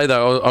must say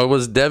though, I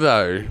was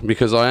Devo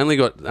because I only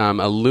got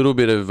a little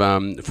bit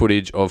of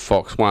footage of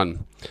Fox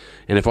 1.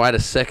 And if I had a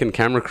second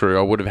camera crew,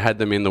 I would have had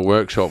them in the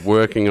workshop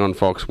working on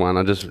Fox 1.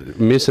 I just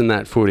missing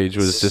that footage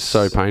was just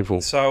so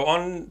painful. So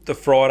on the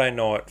Friday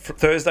night,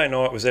 Thursday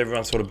night was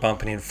everyone sort of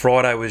bumping in.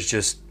 Friday was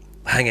just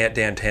hang out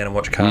downtown and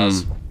watch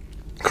cars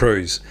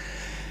cruise.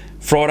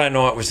 Friday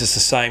night was just the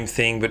same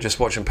thing, but just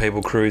watching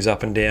people cruise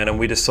up and down. And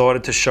we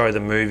decided to show the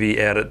movie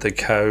out at the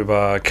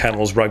Cobar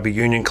Camels Rugby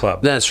Union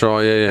Club. That's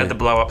right, yeah. Had the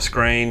blow-up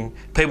screen.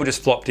 People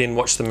just flopped in,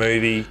 watched the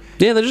movie.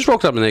 Yeah, they just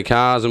rocked up in their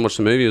cars and watched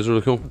the movie. It was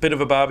really cool. Bit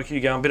of a barbecue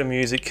going, bit of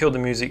music, killed the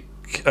music,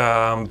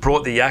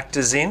 brought the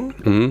actors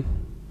in.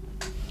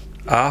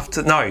 Brought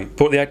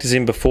the actors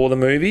in before the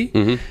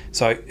movie.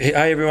 So,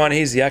 hey everyone,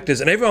 here's the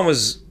actors. And everyone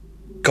was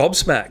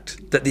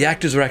gobsmacked that the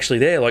actors were actually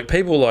there. Like,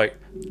 people like...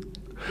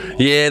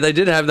 Yeah, they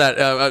did have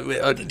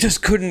that.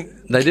 Just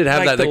couldn't. They did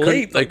have that.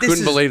 They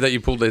couldn't believe that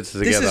you pulled this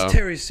together. This is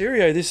Terry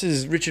Serio. This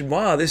is Richard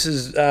Moore. This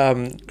is.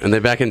 And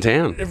they're back in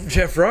town.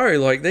 Jeff Rowe.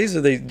 Like, these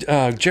are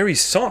the Jerry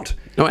Sant.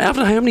 No,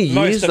 after how many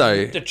years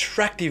though? Most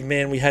attractive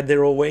man we had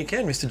there all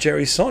weekend, Mr.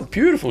 Jerry Sant.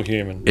 Beautiful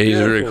human. Yeah, he's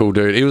a very cool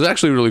dude. He was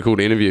actually really cool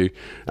to interview.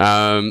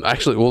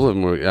 Actually, all of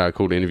them were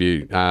cool to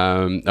interview.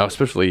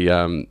 Especially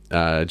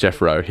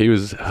Jeff Rowe. He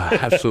was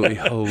absolutely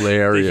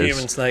hilarious. The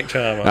human snake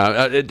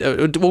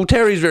charmer. Well,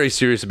 Terry's very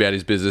serious about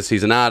his business.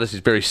 He's an artist.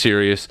 He's very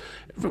serious,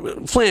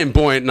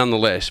 flamboyant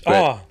nonetheless.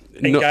 But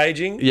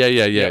engaging.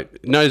 Yeah.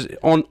 Knows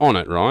on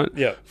it, right?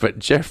 Yeah. But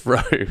Jeff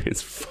Rowe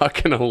is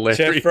fucking hilarious.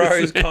 Jeff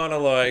Rowe's kind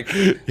of like...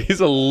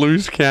 He's a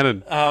loose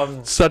cannon.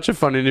 Such a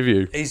fun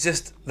interview. He's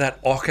just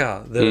that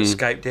ocker that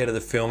escaped out of the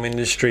film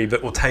industry,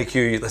 but will take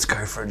you, let's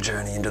go for a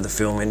journey into the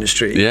film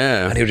industry.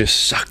 Yeah. And he'll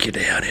just suck you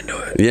down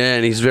into it. Yeah,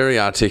 and he's very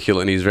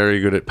articulate and he's very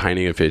good at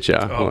painting a picture.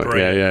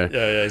 Brilliant.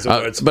 Yeah, he's a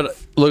wordsmith.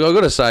 But look, I've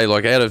got to say,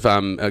 like, out of...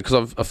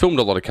 Because I've filmed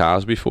a lot of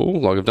cars before.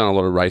 Like, I've done a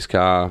lot of race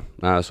car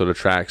sort of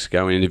tracks,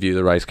 go and interview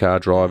the race car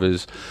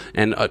drivers,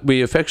 and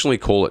we affectionately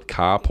call it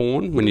car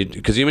porn when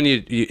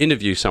you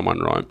interview someone,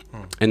 right,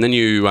 and then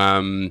you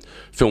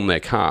film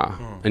their car,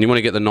 and you want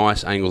to get the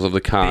nice angles of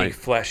the car, big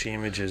flashy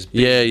images,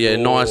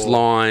 nice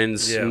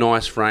lines,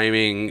 nice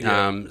framing,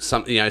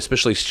 some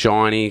especially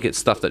shiny, get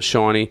stuff that's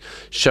shiny,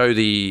 show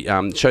the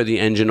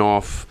engine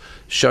off.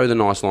 Show the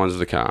nice lines of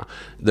the car.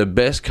 The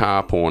best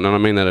car porn, and I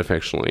mean that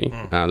affectionately,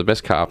 the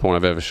best car porn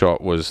I've ever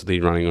shot was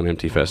the Running on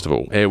Empty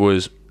festival. It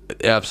was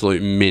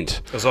absolute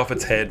mint. It was off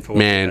its head for what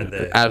man. you had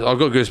there. I've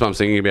got goosebumps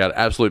thinking about it.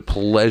 Absolute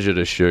pleasure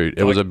to shoot.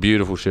 It was a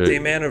beautiful shoot. The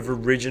amount of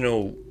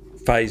original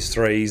Phase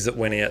 3s that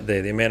went out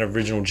there, the amount of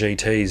original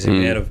GTs, the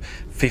amount of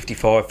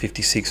 55,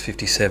 56,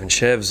 57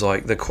 Chevs,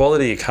 like the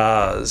quality of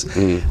cars.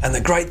 And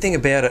the great thing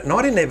about it, and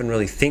I didn't even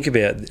really think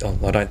about,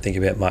 I don't think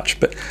about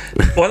much, but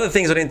one of the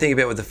things I didn't think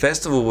about with the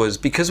festival was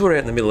because we're out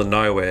in the middle of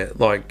nowhere,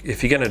 like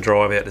if you're going to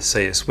drive out to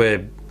see us,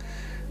 we're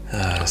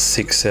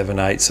 6, 7,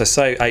 8, so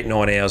say 8,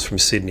 9 hours from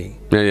Sydney.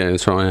 Yeah,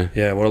 that's right.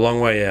 Yeah, we're a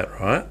long way out,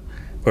 right?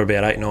 We're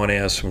about 8, 9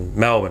 hours from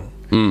Melbourne.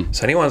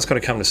 So anyone's got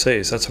to come to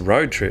see us, that's a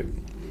road trip.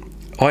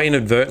 I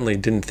inadvertently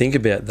didn't think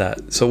about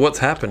that. So what's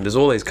happened is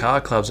all these car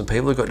clubs and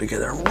people have got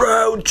together and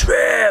road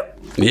trip.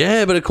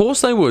 Yeah, but of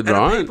course they would, and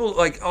right? People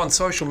like on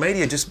social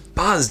media just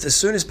buzzed as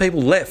soon as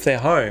people left their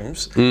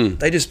homes.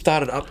 They just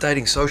started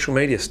updating social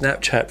media,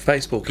 Snapchat,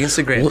 Facebook,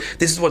 Instagram. Well,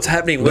 this is what's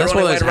happening. That's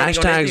why those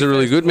hashtags are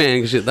really good,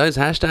 man. Because those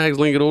hashtags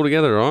link it all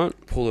together, right?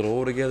 Pull it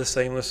all together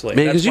seamlessly.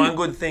 Man, that's one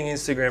good thing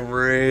Instagram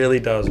really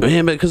does. Man.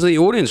 Yeah, but because the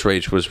audience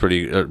reach was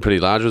pretty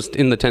large. It was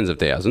in the tens of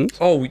thousands.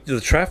 Oh,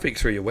 the traffic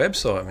through your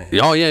website, man.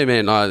 Oh yeah,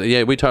 man.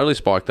 We totally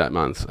spiked that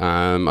month.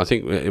 I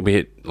think we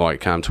hit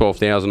like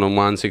 12,000 on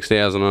one,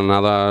 6,000 on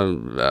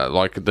another.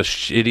 Like the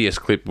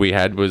shittiest clip we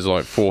had was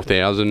like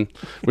 4,000,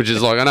 which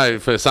is like, I know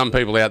for some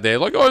people out there,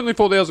 like only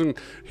 4,000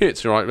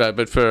 hits, right?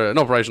 But for an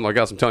operation like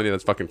us, I'm telling you,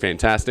 that's fucking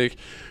fantastic.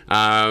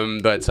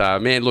 Man,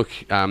 look,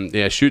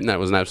 shooting that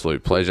was an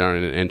absolute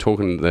pleasure, and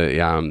talking to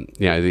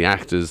the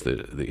actors, the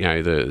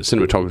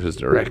cinematographers,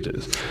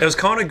 directors. It was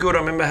kind of good. I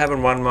remember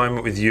having one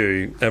moment with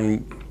you,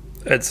 and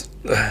it's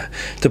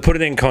to put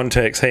it in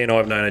context. He and I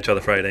have known each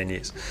other for 18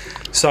 years.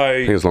 So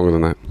I think it's longer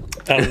than that.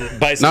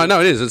 Basically, no,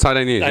 it is. It's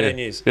 18 years. 18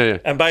 years. Yeah.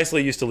 And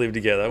basically used to live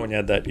together when you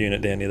had that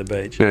unit down near the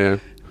beach. Yeah.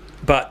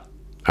 But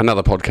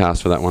another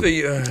podcast for that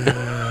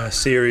one.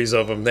 Series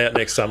of them out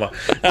next summer.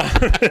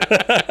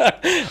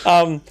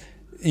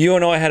 You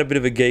and I had a bit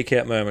of a geek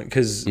out moment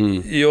because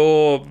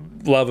your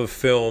love of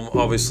film,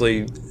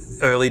 obviously,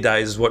 early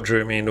days is what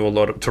drew me into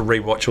to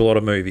rewatch a lot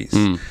of movies,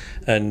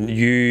 and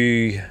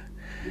you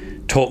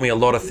taught me a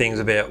lot of things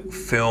about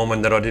film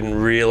and that I didn't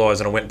realise,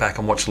 and I went back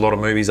and watched a lot of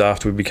movies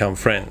after we'd become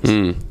friends.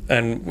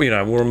 And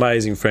we're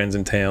amazing friends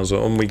in towns,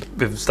 and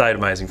we've stayed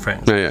amazing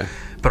friends. Yeah.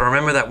 But I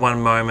remember that one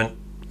moment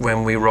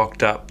when we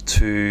rocked up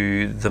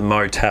to the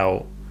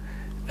motel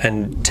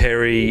and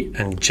Terry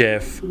and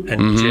Jeff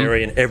and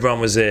Jerry and everyone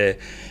was there,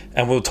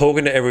 And we were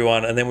talking to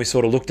everyone, and then we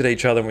sort of looked at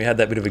each other and we had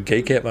that bit of a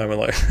geek out moment,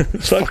 like,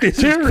 fuck, this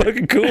is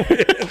fucking cool, man.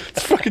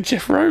 It's fucking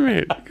Jeff Rowe,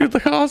 man. Good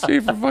to ask you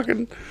for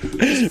fucking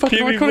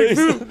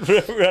iconic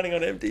film. Running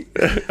on empty.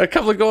 A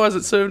couple of guys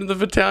that served in the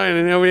battalion,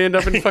 and now we end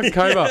up in fucking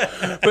Cobar.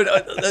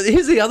 But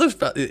here's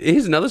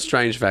another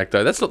strange fact,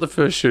 though. That's not the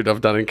first shoot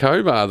I've done in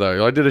Cobar,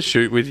 though. I did a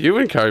shoot with you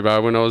in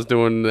Cobar when I was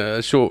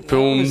doing short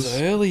films. That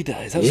was early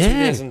days. That was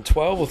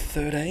 2012 or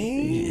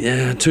 13.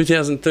 Yeah,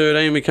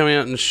 2013 we come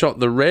out and shot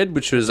The Red,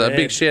 which was a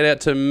big shout out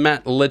to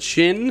Matt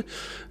Lechin.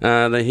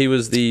 He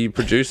was the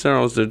producer,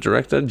 I was the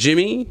director.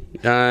 Jimmy,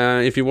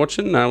 if you're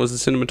watching, was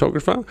the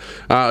cinematographer.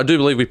 I do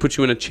believe we put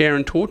you in a chair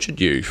and tortured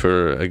you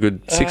for a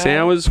good 6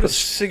 hours. Put a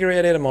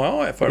cigarette out of my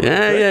eye, if I remember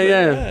correctly.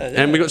 Yeah.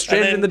 And we got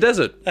stranded in the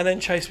desert. And then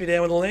chased me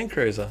down with a Land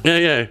Cruiser.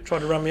 Yeah. Tried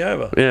to run me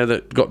over. Yeah,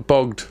 that got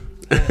bogged.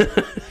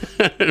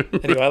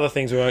 Anyway, other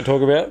things we won't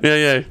talk about.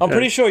 Yeah. I'm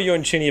pretty sure you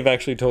and Chinny have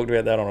actually talked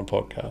about that on a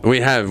podcast.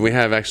 We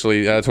have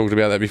actually talked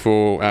about that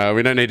before.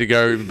 We don't need to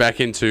go back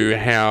into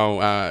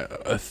how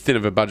thin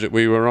of a budget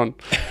we were on.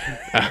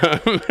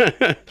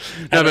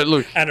 But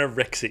look,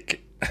 anorexic.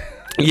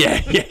 Yeah,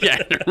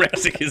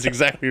 Anorexic is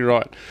exactly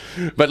right.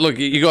 But look,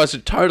 you guys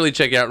should totally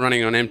check out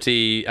Running on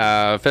Empty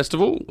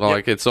Festival.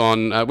 Like it's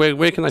on,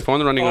 where can they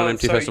find the Running on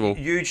Empty Festival?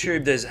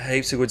 YouTube, there's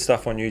heaps of good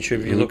stuff on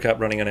YouTube. If you look up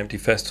Running on Empty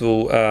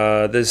Festival,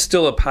 there's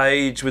still a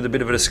page with a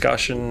bit of a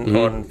discussion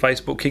on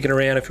Facebook kicking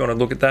around if you want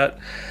to look at that.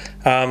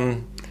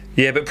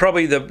 But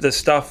probably the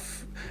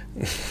stuff,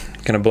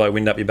 going to blow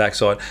wind up your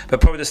backside, but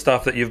probably the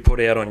stuff that you've put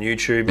out on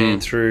YouTube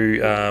and through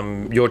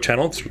your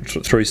channel,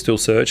 through Still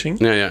Searching,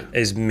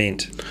 is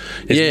mint.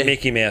 It's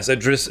Mickey Mouse.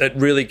 It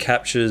really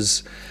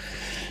captures.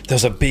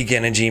 There's a big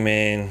energy,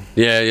 man.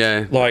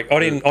 Yeah. Like I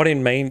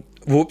didn't mean.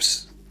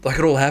 Whoops. Like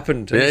it all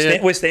happened.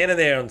 We're standing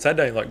there on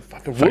Saturday, like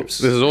fucking whoops.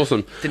 This is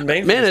awesome. Didn't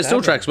mean. Man, it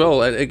still tracks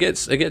well. It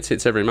gets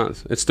hits every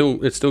month. It still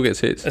gets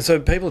hits. And so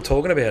people are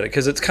talking about it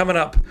because it's coming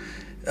up.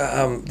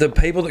 The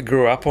people that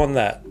grew up on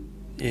that.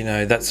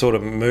 That sort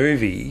of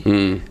movie,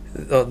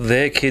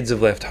 their kids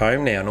have left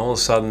home now, and all of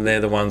a sudden they're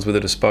the ones with a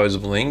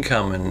disposable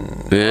income, and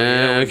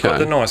we've got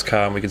the nice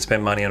car and we can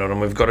spend money on it, and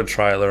we've got a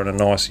trailer and a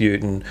nice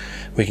ute, and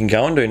we can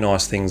go and do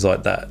nice things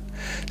like that.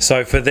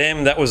 So for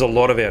them, that was a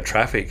lot of our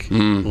traffic. A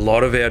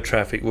lot of our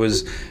traffic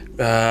was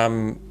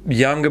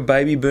younger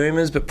baby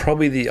boomers, but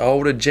probably the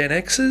older Gen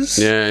Xers.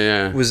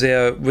 Was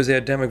our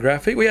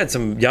demographic. We had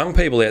some young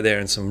people out there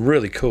and some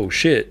really cool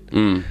shit.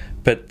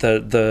 But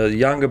the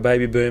younger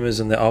baby boomers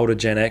and the older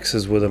Gen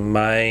Xers were the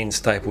main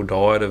staple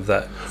diet of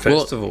that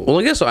festival. Well,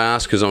 I guess I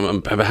ask because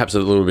I'm perhaps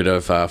a little bit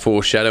of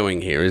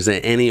foreshadowing here. Is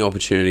there any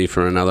opportunity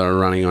for another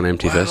Running on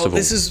Empty festival?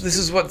 This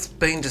is what's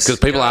been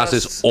discussed. Because people ask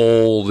this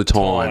all the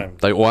time.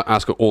 They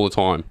ask it all the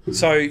time.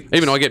 So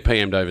even I get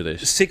PM'd over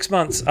this. 6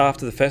 months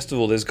after the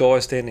festival, there's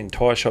guys standing in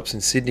tyre shops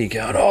in Sydney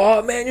going,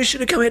 "Oh man, you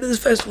should have come out to this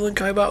festival in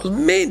Cobar. It was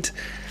mint."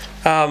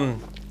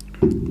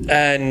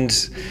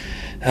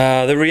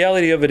 The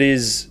reality of it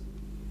is,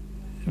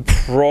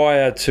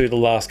 prior to the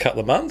last couple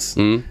of months,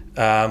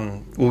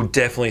 we're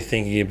definitely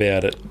thinking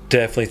about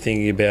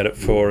it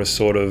for a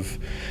sort of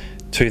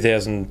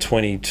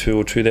 2022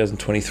 or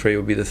 2023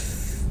 would be the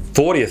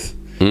 40th.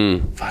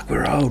 Fuck,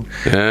 we're old.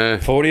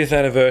 40th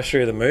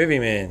anniversary of the movie,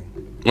 man.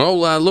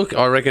 Well, look,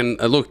 I reckon,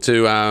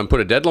 to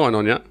put a deadline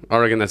on you, I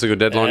reckon that's a good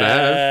deadline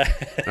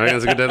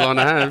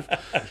to have.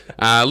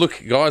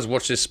 Look, guys,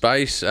 watch this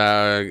space.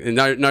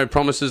 No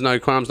promises, no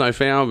qualms, no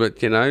foul,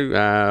 but,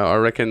 I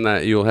reckon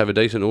that you'll have a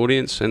decent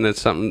audience and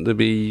that's something to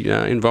be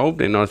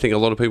involved in. I think a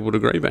lot of people would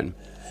agree, Ben.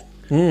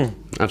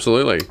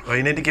 Absolutely. Well,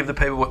 you need to give the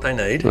people what they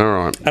need. All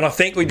right. And I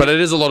think But it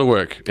is a lot of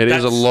work. It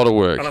is a lot of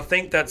work. And I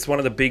think that's one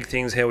of the big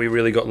things how we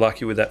really got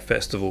lucky with that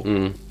festival.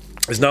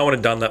 There's no one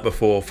had done that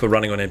before for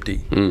Running on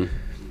Empty.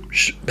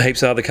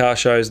 Heaps of other car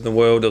shows in the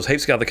world. There was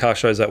heaps of other car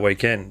shows that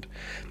weekend.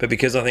 But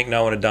because I think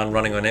no one had done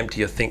Running on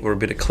Empty, I think we're a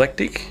bit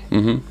eclectic.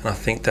 And I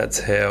think that's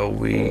how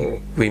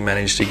we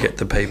managed to get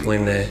the people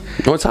in there.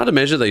 Well, it's hard to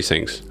measure these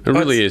things. It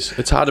really is.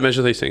 It's hard to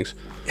measure these things.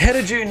 How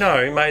did you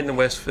know Made in the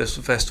West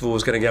Festival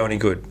was going to go any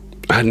good?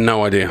 I had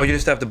no idea. Or you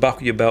just have to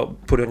buckle your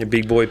belt, put on your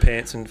big boy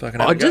pants and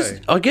fucking have a go?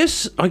 I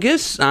guess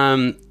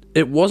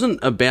it wasn't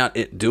about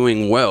it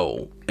doing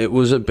well. It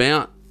was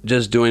about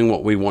just doing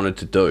what we wanted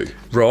to do.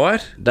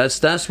 Right.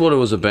 That's what it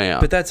was about.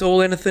 But that's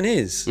all anything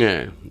is.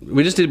 Yeah.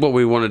 We just did what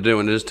we wanted to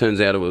do and it just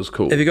turns out it was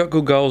cool. Have you got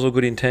good goals or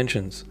good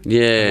intentions?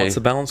 Yeah. And what's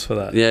the balance for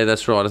that? Yeah,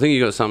 that's right. I think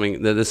you got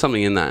something. There's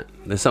something in that.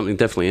 There's something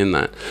definitely in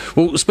that.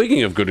 Well,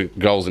 speaking of good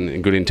goals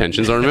and good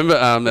intentions, I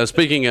remember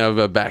speaking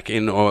of back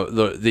in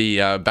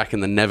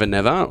the Never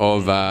Never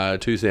of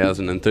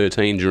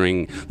 2013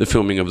 during the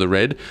filming of The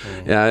Red,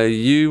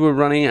 you were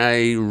running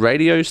a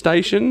radio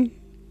station.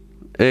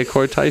 Air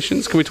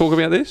quotations. Can we talk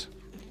about this?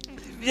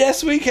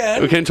 Yes, we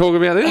can. We can talk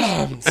about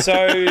this? So...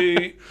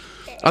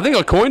 I think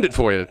I coined it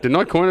for you. Didn't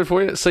I coin it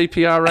for you?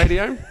 CPR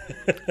radio?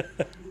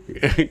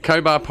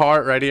 Cobar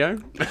Pirate Radio?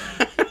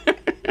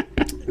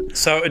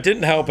 So it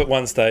didn't help at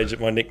one stage that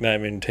my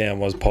nickname in town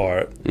was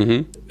Pirate.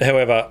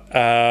 However,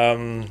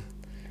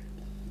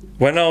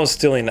 when I was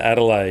still in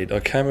Adelaide,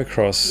 I came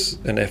across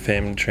an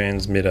FM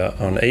transmitter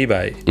on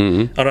eBay.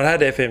 Mm-hmm. And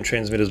I'd had FM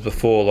transmitters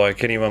before,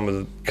 like anyone with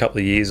a couple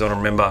of years. I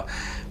remember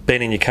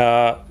being in your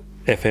car,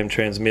 FM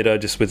transmitter,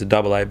 just with the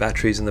AA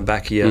batteries in the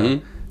back of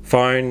your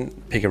phone,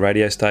 pick a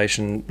radio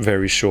station,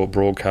 very short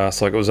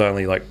broadcast, like it was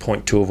only like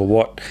 0.2 of a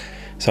watt,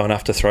 so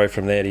enough to throw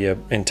from there to your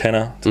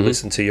antenna to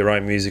listen to your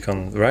own music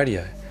on the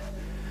radio.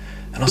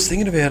 And I was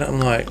thinking about it, I'm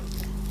like,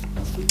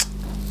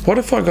 what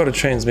if I got a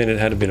transmitter that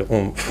had a bit of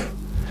oomph?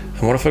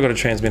 And what if I got a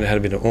transmitter that had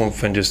a bit of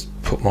oomph and just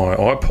put my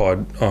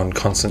iPod on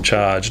constant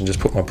charge and just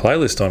put my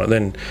playlist on it?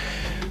 Then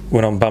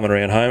when I'm bumming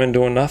around home and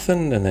doing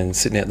nothing, and then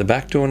sitting out the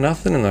back doing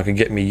nothing, and I could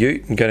get me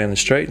ute and go down the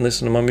street and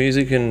listen to my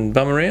music and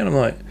bum around, I'm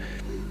like,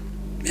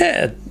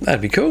 yeah,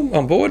 that'd be cool,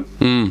 on board.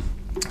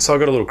 So I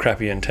got a little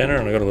crappy antenna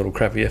and I got a little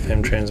crappy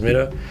FM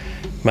transmitter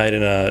made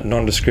in a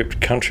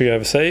nondescript country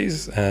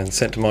overseas and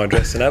sent to my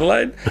address in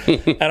Adelaide.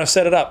 And I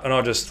set it up, and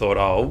I just thought,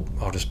 oh,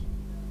 I'll just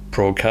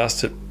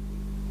broadcast it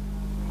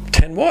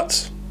 10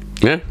 watts.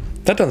 Yeah.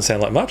 That doesn't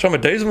sound like much. I'm a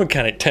diesel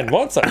mechanic. 10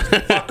 watts,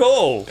 that's fuck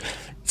all.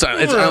 So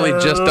it's only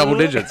just double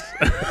digits.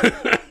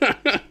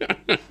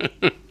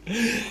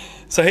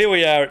 So here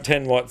we are at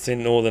 10 watts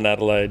in Northern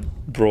Adelaide,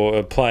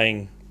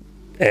 playing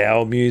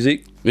our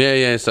music.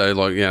 Yeah. So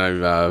like,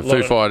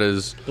 Foo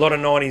Fighters. A lot of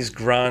 90s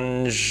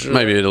grunge.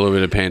 Maybe a little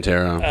bit of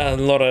Pantera.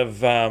 A lot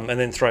of, and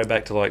then throw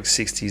back to like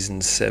 60s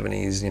and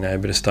 70s, a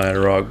bit of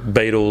stoner rock,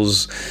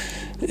 Beatles.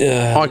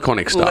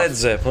 Iconic stuff. Led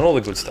Zeppelin, all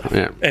the good stuff.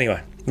 Yeah.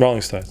 Anyway,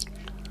 Rolling Stones.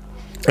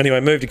 Anyway,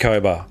 moved to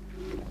Cobar.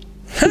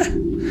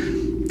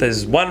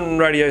 There's one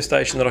radio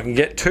station that I can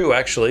get, two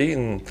actually,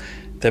 and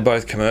they're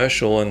both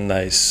commercial and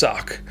they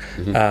suck.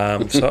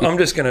 So I'm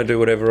just going to do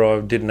whatever I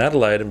did in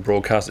Adelaide and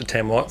broadcast at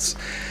 10 watts.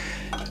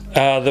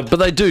 But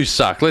they do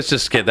suck. Let's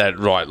just get that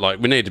right. Like,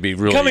 we need to be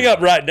really... Coming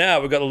up right now,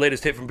 we've got the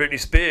latest hit from Britney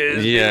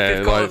Spears. Yeah.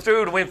 Fifth caller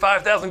through to win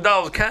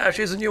 $5,000 cash.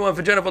 Here's a new one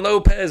for Jennifer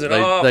Lopez. And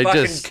they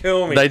fucking just,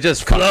 kill me. They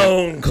just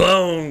clone.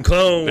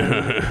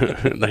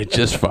 They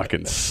just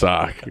fucking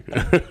suck.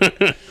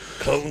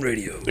 Clone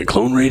radio. The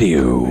Clone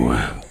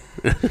Radio.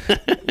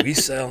 We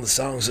sound the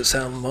songs that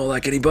sound more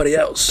like anybody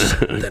else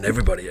than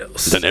everybody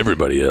else.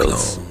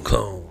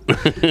 Clone.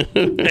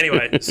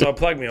 Anyway, so I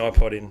plugged my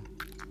iPod in.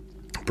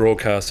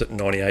 Broadcast at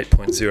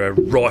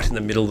 98.0, right in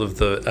the middle of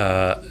the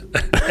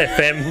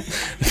FM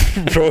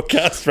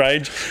broadcast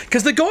range.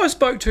 Because the guy I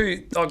spoke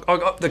to,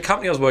 the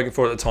company I was working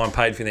for at the time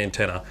paid for the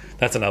antenna.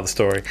 That's another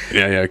story.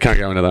 Yeah, can't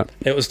go into that.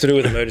 It was to do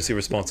with emergency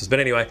responses.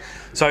 But anyway,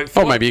 so...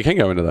 maybe you can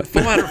go into that.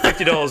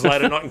 $450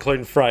 later, not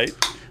including freight,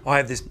 I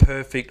have this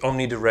perfect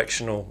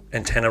omnidirectional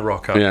antenna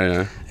rocker.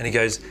 Yeah. And he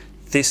goes,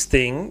 this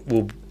thing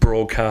will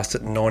broadcast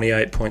at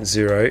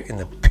 98.0 in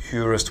the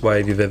purest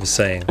wave you've ever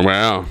seen.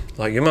 Wow.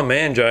 Like, you're my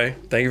man, Joe.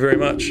 Thank you very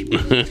much.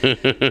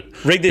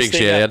 Rig this Big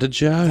shout out to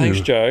Joe.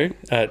 Thanks, Joe,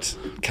 at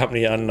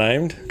Company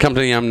Unnamed.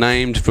 Company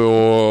Unnamed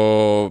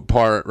for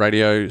Pirate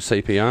Radio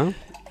CPR.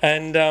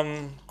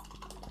 And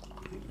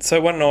so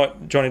one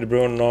night, Johnny De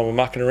Bruin and I were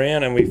mucking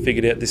around and we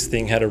figured out this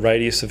thing had a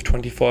radius of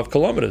 25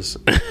 kilometres.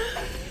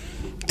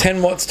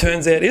 10 watts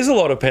turns out is a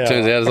lot of power.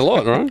 Turns out is a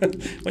lot, right?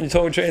 When you're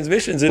talking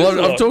transmissions, it is a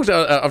lot.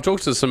 I've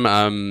talked to some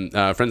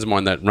friends of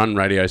mine that run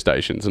radio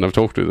stations, and I've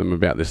talked to them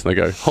about this, and they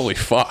go, holy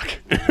fuck.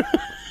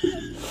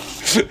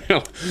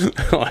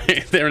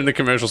 Like, they're in the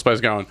commercial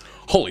space going,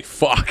 holy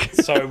fuck.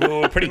 So we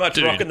were pretty much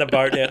rocking the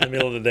boat out in the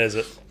middle of the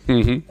desert.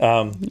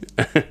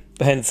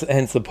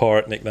 Hence the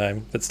pirate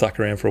nickname that stuck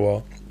around for a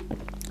while.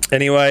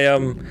 Anyway,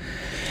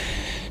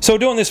 so we're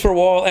doing this for a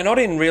while, and I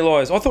didn't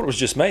realise, I thought it was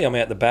just me. I'm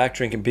out the back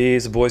drinking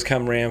beers, the boys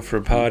come around for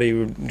a party,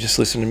 we just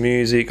listen to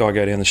music, I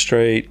go down the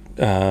street,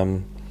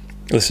 listen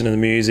to the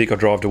music, I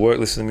drive to work,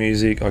 listen to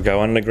music, I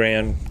go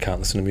underground, can't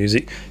listen to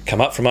music,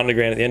 come up from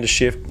underground at the end of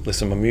shift,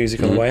 listen to my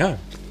music on the way home.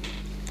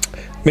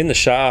 I'm in the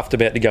shaft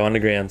about to go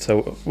underground,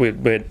 so we're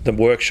the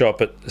workshop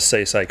at the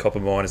CSA copper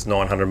mine is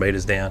 900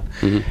 metres down.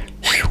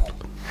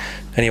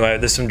 Anyway,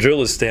 there's some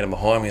drillers standing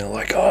behind me and they're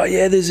like, oh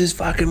yeah, there's this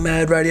fucking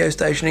mad radio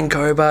station in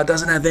Cobar,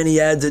 doesn't have any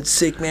ads, it's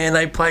sick, man,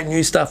 they play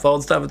new stuff,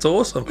 old stuff, it's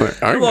awesome.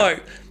 I'm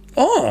like,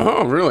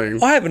 oh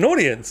really? I have an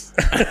audience.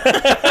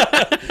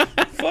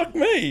 Fuck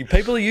me,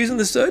 people are using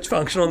the search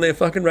function on their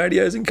fucking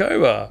radios in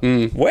Cobar.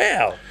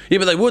 Wow. Yeah,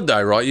 but they would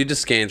though, right? You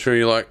just scan through,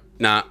 you're like,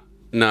 nah.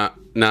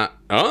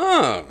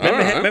 Oh,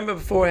 remember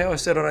before how I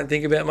said I don't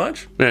think about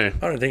much? Yeah.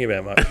 I don't think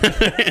about much.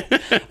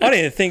 I don't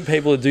even think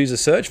people would use the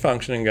search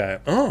function and go,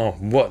 oh,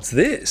 what's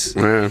this?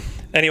 Yeah.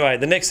 Anyway,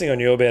 the next thing I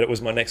knew about it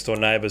was my next door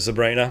neighbour,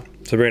 Sabrina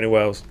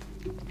Wells.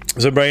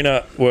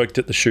 Sabrina worked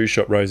at the shoe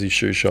shop, Rosie's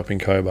shoe shop in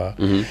Cobar,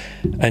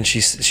 and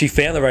she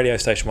found the radio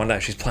station one day.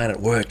 She's playing at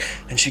work,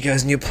 and she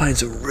goes, and you're playing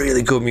some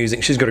really good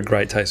music. She's got a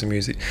great taste in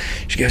music.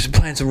 She goes, you're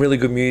playing some really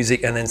good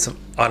music, and then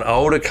an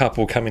older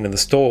couple come into the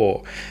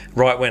store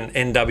right when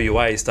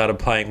NWA started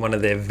playing one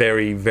of their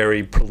very,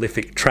 very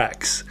prolific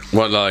tracks.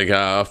 What, like,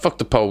 fuck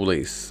the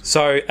police?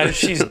 So as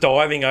she's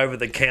diving over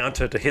the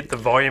counter to hit the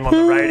volume on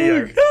the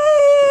radio,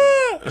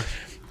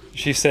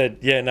 she said,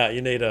 yeah, no,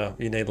 you need a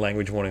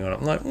language warning on it.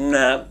 I'm like,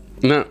 nah.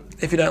 No.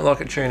 If you don't like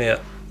it, tune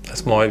out.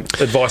 That's my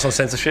advice on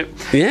censorship.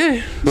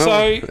 Yeah. Well,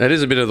 So it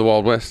is a bit of the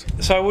Wild West.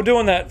 So we're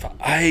doing that for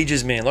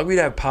ages, man. Like, we'd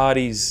have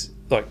parties,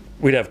 like,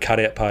 we'd have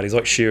cutout parties,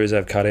 like shearers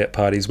have cutout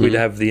parties. We'd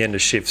have the end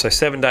of shift. So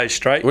 7 days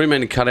straight. What do you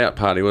mean a cutout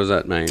party? What does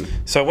that mean?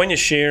 So when you're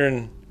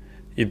shearing,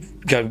 you're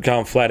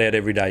going flat out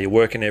every day. You're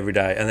working every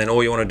day. And then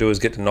all you want to do is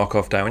get to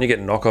knock-off day. When you get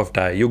to knock-off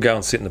day, you'll go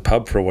and sit in the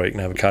pub for a week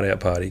and have a cutout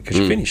party because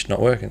you're finished,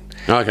 not working.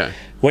 Okay.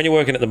 When you're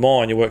working at the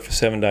mine, you work for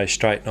 7 days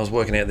straight. And I was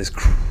working out this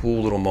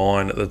cool little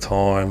mine at the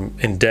time.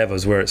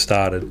 Endeavour's where it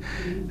started.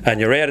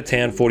 And you're out of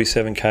town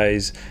 47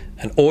 Ks.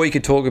 And all you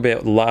could talk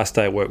about the last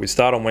day of work, we'd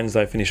start on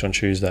Wednesday, finish on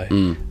Tuesday.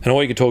 And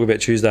all you could talk about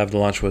Tuesday after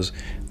lunch was,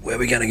 where are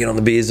we going to get on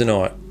the beers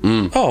tonight?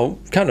 Oh,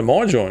 come to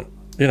my joint.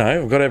 You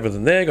know, we've got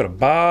everything there, got a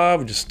bar,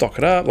 we just stock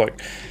it up.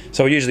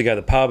 So we usually go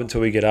to the pub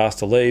until we get asked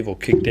to leave or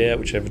kicked out,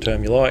 whichever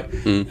term you like.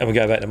 And we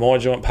go back to my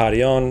joint,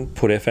 party on,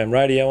 put FM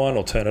radio on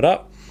or turn it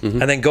up.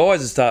 And then guys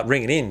would start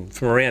ringing in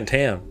from around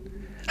town.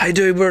 Hey,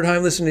 dude, we're at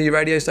home listening to your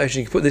radio station.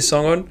 You can put this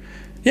song on.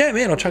 Yeah,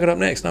 man, I'll chuck it up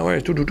next. No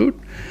worries.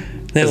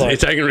 They're like, you're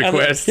taking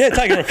requests. Yeah,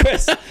 taking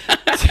requests.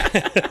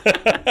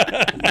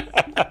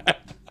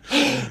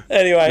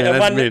 Anyway, yeah,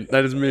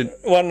 that is mint.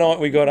 One night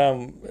we got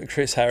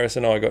Chris Harris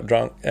and I got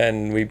drunk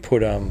and we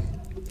put a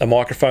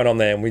microphone on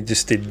there and we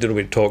just did a little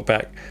bit of talk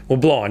back. We're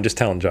blind, just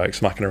telling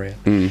jokes, mucking around.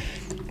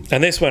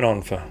 And this went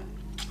on for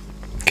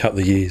a couple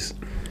of years.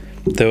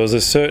 There was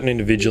a certain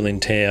individual in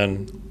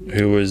town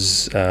who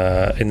was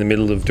in the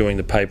middle of doing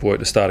the paperwork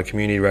to start a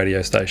community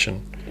radio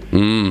station,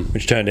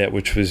 which turned out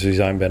which was his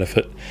own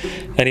benefit.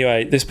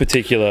 Anyway, this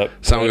particular...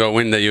 Someone got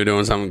wind that you were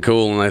doing something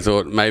cool and they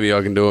thought, maybe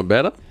I can do it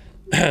better?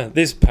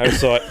 This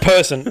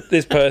person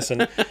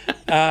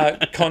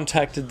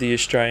contacted the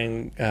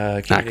Australian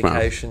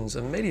Communications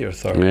and Media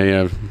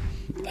Authority,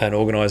 an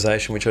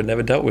organisation which I'd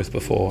never dealt with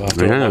before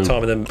after all my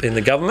time in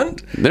the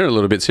government. They're a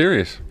little bit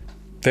serious.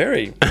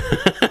 Very.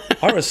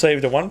 I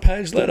received a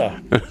one-page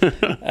letter,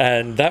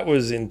 and that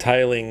was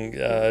entailing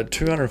a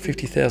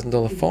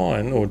 $250,000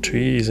 fine or 2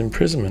 years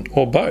imprisonment,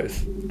 or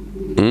both.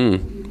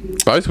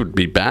 Both would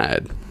be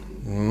bad.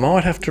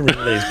 Might have to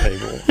ring these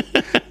people.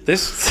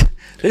 This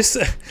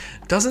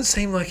doesn't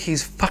seem like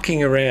he's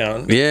fucking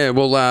around. Yeah,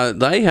 well,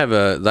 they have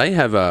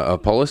a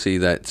policy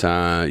that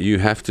you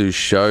have to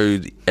show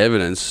the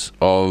evidence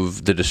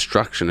of the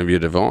destruction of your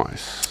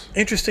device.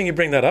 Interesting you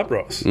bring that up,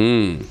 Ross.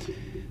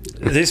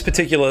 This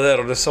particular that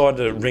I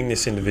decided to ring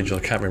this individual.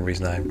 I can't remember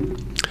his name.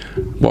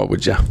 Why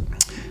would you?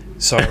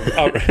 So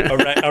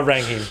I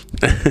rang him.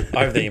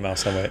 I have the email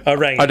somewhere. I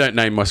rang him. I don't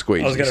name my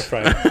squeegees. I was going to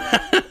frame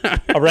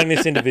it. I rang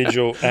this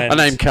individual and... I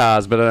name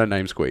cars, but I don't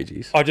name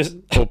squeegees.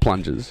 Or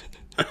plungers.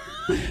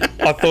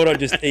 I thought I'd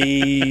just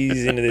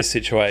ease into this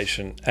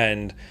situation,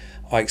 and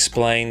I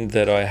explained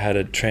that I had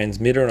a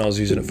transmitter and I was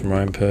using it for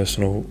my own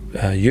personal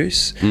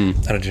use,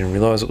 and I didn't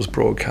realise it was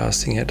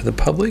broadcasting out to the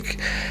public.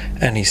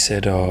 And he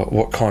said,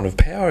 what kind of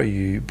power are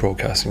you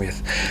broadcasting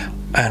with?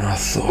 And I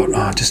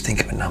thought, just think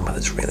of a number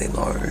that's really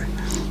low.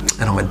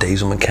 And I'm a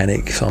diesel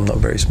mechanic, so I'm not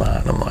very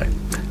smart. And I'm like,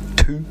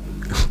 2?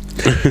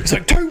 He's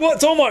like, 2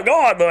 watts? Oh my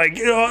God, like,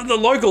 you know, the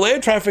local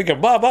air traffic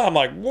and blah, blah. I'm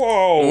like,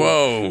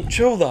 whoa.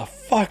 Chill the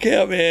fuck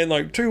out, man.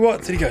 Like, 2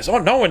 watts. And he goes,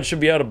 no one should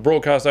be able to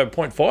broadcast over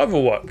 0.5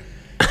 or what?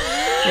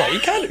 Like, you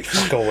can't do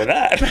fuck all with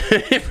that.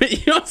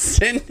 But you're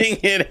sending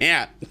it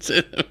out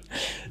to them.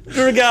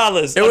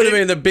 Regardless. It would have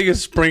been the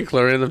biggest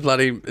sprinkler in the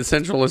bloody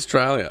Central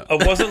Australia.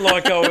 It wasn't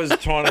like I was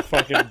trying to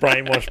fucking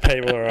brainwash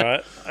people, all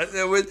right?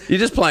 You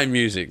just play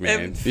music,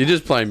 man. You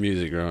just play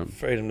music, right?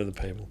 Freedom to the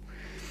people.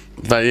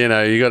 But, you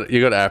know, you got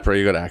APRA,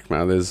 you got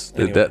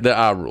ACMA. There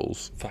are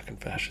rules. Fucking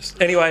fascist.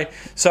 Anyway,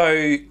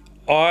 so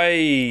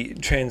I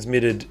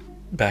transmitted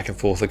back and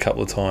forth a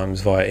couple of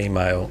times via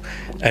email,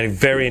 and a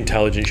very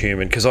intelligent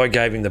human, because I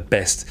gave him the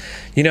best.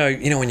 You know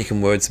when you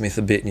can wordsmith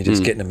a bit and you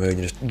just get in a mood and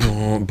you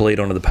just bleed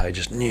onto the page,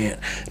 just and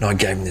I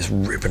gave him this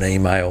ripping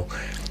email,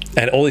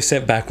 and all he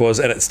sent back was,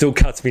 and it still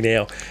cuts me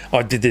now,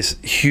 I did this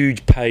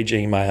huge page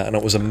email and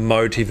it was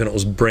emotive and it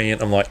was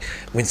brilliant. I'm like,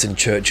 Winston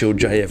Churchill,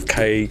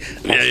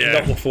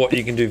 JFK, not for what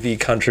you can do for your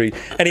country.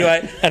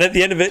 Anyway, and at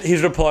the end of it,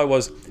 his reply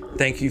was,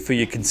 thank you for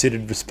your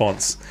considered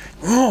response.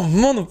 Oh,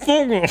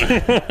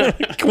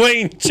 motherfucker.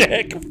 Queen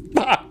check.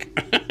 Fuck.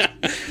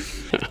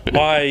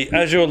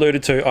 As you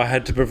alluded to, I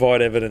had to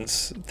provide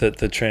evidence that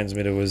the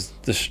transmitter was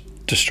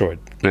destroyed.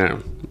 Yeah.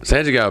 So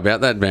how'd you go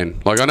about that,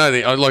 Ben? Like, I know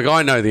the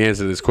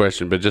answer to this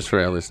question, but just for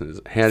our listeners,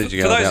 how did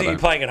you go about that? For those of you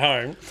playing at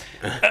home,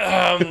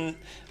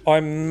 I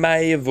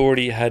may have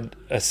already had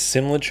a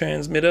similar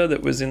transmitter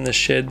that was in the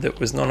shed that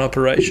was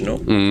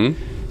non-operational.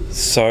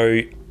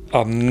 So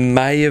I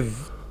may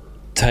have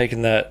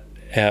taken that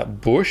out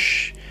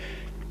bush,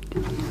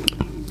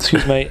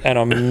 excuse me, and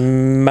I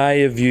may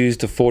have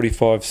used a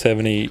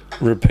 4570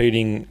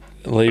 repeating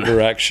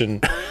lever action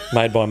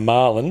made by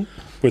Marlin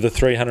with a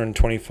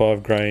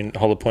 325 grain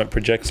hollow point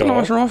projectile.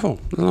 Nice rifle.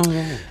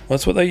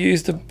 That's what they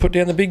used to put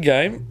down the big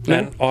game,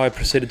 and I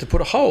proceeded to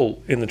put a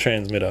hole in the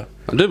transmitter.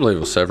 I do believe it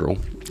was several.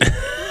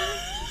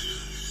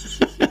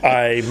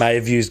 I may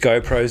have used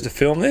GoPros to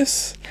film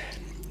this.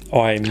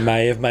 I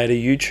may have made a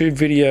YouTube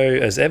video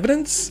as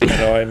evidence, and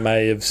I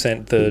may have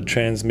sent the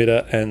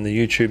transmitter and the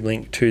YouTube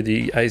link to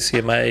the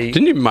ACMA.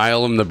 Didn't you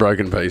mail them the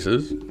broken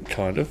pieces?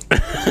 Kind of.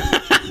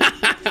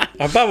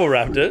 I bubble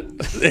wrapped it.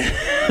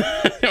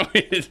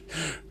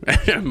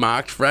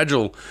 Marked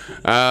fragile.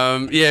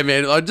 Yeah,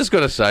 man. I just got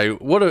to say,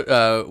 what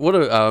a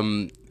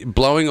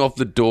blowing off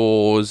the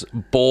doors,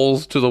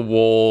 balls to the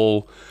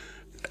wall.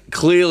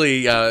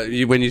 Clearly,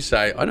 when you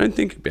say, I don't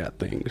think about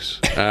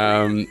things,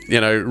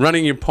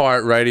 running your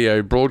pirate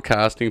radio,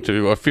 broadcasting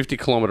to a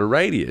 50-kilometre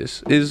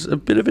radius is a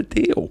bit of a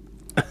deal.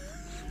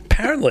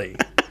 Apparently.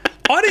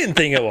 I didn't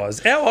think it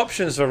was. Our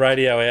options for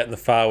radio out in the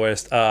far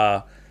west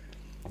are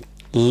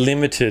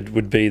limited,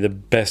 would be the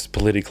best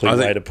politically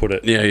way to put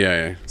it.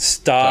 Yeah.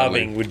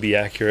 Starving Totally. would be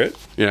accurate.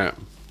 Yeah.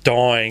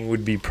 Dying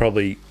would be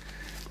probably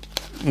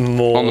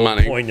more On the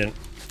money. poignant.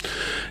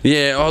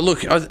 Yeah,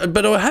 look,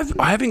 but I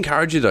have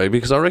encouraged you, though,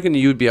 because I reckon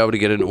you would be able to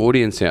get an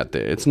audience out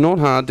there. It's not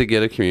hard to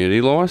get a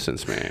community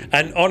licence, man.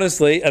 And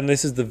honestly, and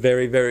this is the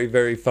very, very,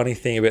 very funny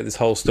thing about this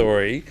whole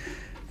story,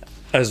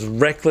 as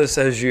reckless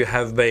as you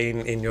have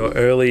been in your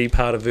early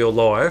part of your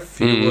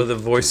life, you were the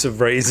voice of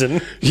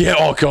reason. Yeah,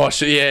 oh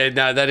gosh, yeah,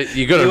 no,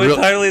 you got to... You were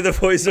totally the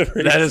voice of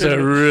reason. That is a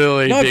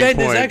really big Ben,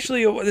 point.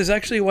 there's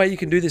actually a way you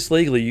can do this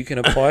legally. You can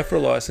apply for a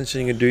licence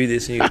and you can do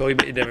this, and you can talk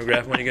about your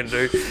demographic, what you're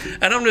going to do.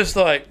 And I'm just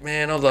like,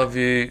 man, I love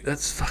you.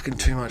 That's fucking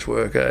too much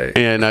work, eh?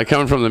 Yeah, no,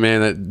 coming from the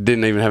man that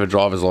didn't even have a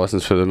driver's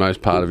licence for the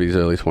most part of his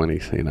early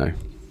 20s, you know.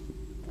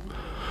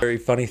 Very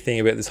funny thing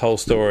about this whole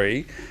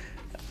story,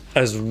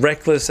 as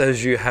reckless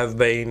as you have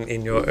been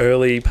in your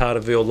early part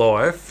of your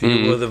life,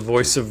 you were the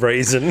voice of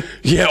reason.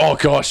 Yeah, oh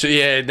gosh,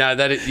 yeah, no,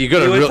 you got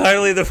to... You were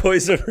totally the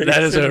voice of reason.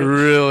 That is a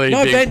really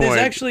big Ben, point.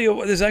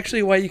 there's actually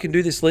a way you can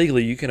do this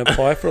legally. You can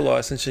apply for a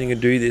licence and you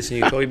can do this, and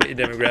you can talk about your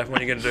demographic,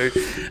 what you're going to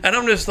do. And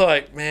I'm just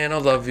like, man, I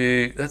love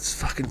you. That's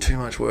fucking too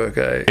much work,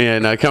 eh? Yeah,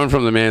 no, coming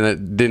from the man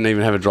that didn't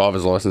even have a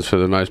driver's licence for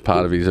the most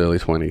part of his early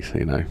 20s,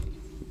 you know.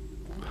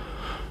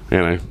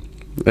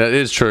 That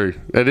is true.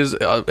 That is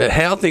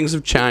how things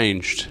have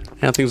changed.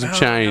 How things have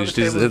changed.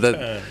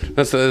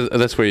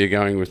 That's where you're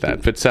going with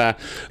that. But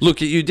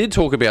look, you did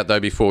talk about, though,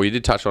 before, you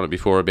did touch on it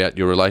before, about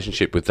your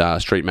relationship with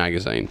Street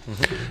Magazine.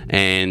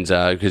 And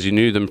because you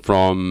knew them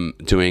from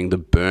doing the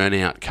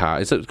Burnout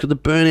car. Is it the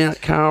Burnout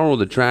car or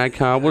the drag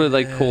car? What do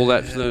they call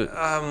that?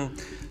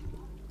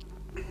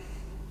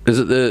 Is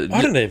it the...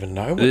 I don't even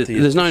know.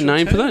 There's no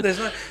name for that?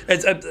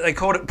 They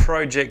called it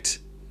Project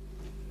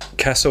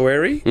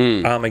Cassowary,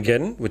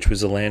 Armageddon, which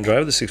was a Land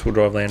Rover, the 6-wheel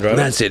drive Land Rover.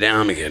 That's it,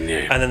 Armageddon,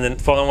 yeah. And then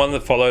the following one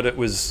that followed it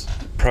was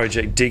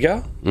Project Digger,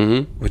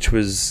 which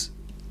was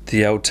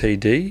the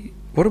LTD.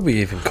 What did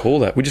we even call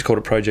that? We just called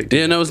it Project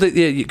Digger. Yeah, no, it was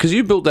because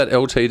you built that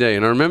LTD,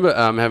 and I remember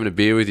having a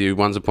beer with you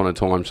once upon a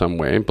time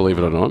somewhere, believe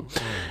it or not,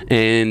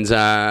 and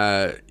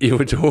you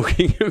were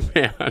talking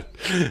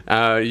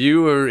about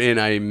you were in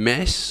a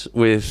mess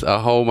with a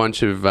whole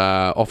bunch of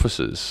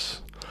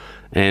officers,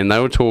 and they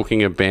were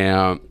talking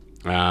about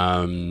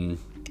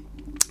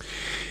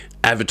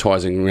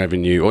advertising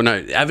revenue, or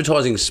no,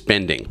 advertising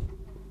spending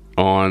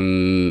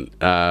on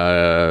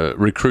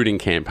recruiting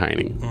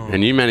campaigning,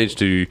 and you managed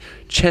to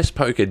chest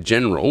poke a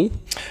general.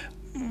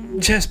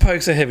 Chest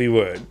poke's a heavy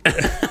word.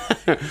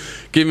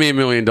 Give me $1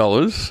 million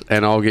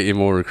and I'll get you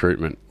more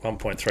recruitment.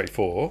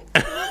 1.34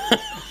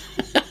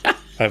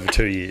 over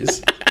 2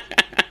 years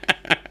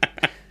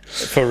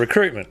for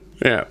recruitment.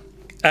 Yeah,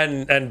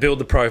 and build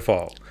the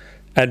profile.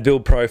 And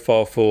build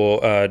profile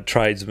for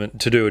tradesmen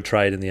to do a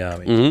trade in the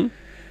army.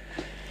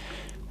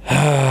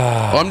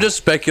 I'm just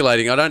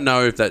speculating. I don't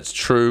know if that's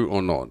true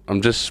or not.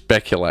 I'm just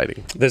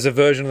speculating. There's a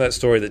version of that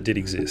story that did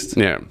exist.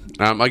 Yeah.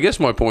 I guess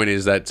my point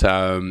is that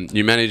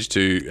you managed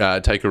to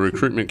take a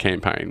recruitment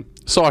campaign,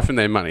 siphon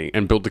their money,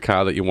 and build the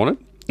car that you wanted.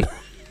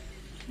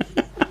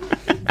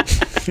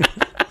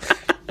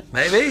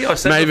 Maybe. I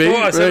said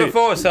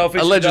before,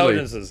 selfish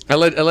indulgences.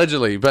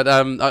 Allegedly. But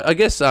I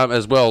guess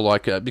as well,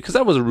 like because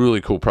that was a really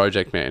cool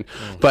project, man.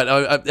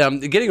 But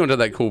getting onto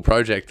that cool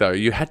project, though,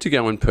 you had to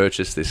go and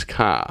purchase this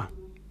car.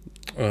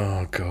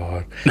 Oh,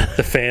 God.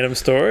 The Phantom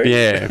story?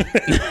 Yeah.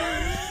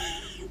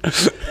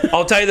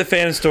 I'll tell you the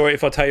Phantom story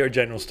if I tell you a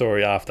general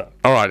story after.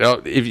 All right.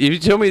 If you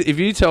tell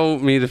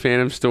me the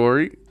Phantom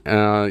story,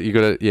 you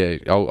got to... Yeah,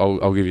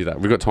 I'll give you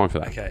that. We've got time for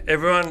that. Okay.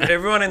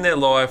 Everyone in their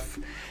life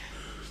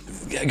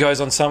goes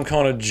on some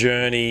kind of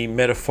journey,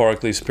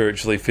 metaphorically,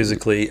 spiritually,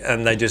 physically,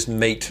 and they just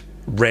meet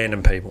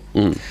random people.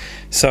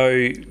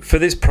 So for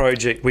this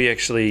project, we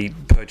actually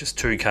purchased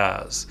 2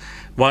 cars.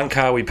 One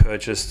car we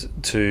purchased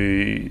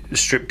to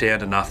strip down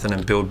to nothing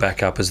and build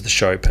back up as the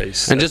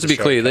showpiece. And just to be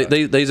clear,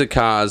 these are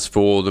cars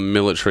for the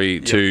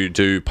military to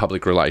do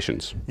public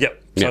relations.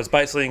 Yep. So it's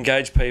basically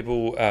engage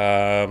people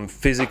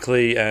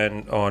physically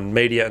and on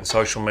media and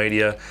social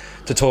media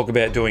to talk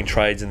about doing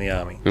trades in the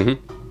army.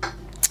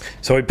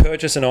 So we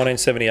purchased a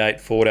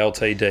 1978 Ford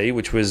LTD,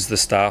 which was the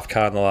staff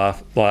car in the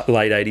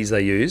late 80s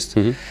they used.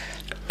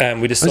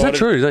 And we decided... Is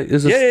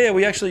that true? Yeah,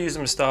 we actually used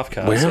them as staff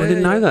cars. Wow, I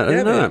didn't know that. I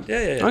didn't know that.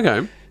 Yeah.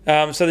 Okay.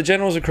 So the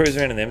Generals are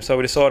cruising around in them. So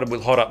we decided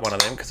we'll hot up one of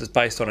them because it's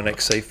based on an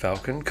XC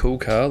Falcon. Cool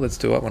car. Let's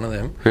do up one of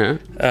them.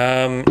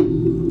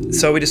 Yeah.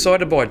 So we decided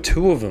to buy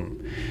 2 of them.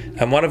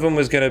 And one of them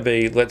was going to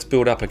be, let's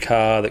build up a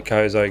car that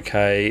goes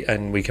okay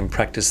and we can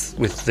practice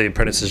with the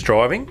apprentices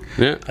driving.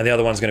 Yeah. And the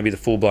other one's going to be the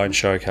full-blown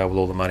show car with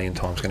all the money and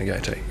time's going to go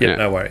to. Yeah.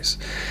 No worries.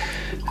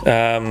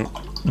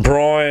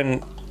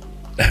 Brian,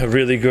 a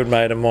really good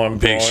mate of mine.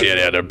 Big Brian, shout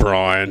out to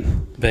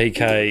Brian.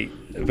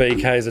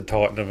 BK's a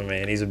titan of a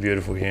man. He's a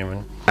beautiful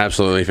human.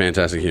 Absolutely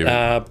fantastic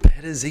human.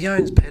 Petters, he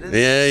owns Petters.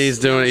 Yeah,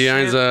 he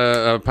owns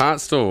a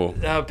parts store.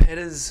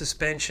 Petters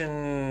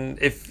suspension.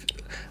 If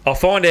I'll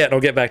find out and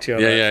I'll get back to you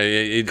on that.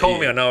 Yeah. Call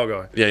me, I know a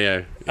guy.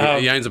 Yeah.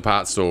 He owns a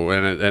parts store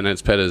and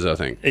it's Petters, I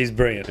think. He's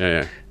brilliant.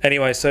 Yeah.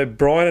 Anyway, so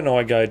Brian and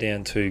I go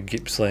down to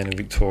Gippsland in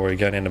Victoria,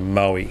 go down to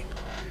Moe,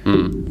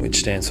 which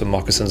stands for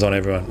moccasins on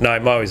everyone. No,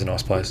 Moe's a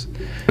nice place.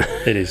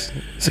 It is.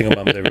 Single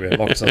mums everywhere.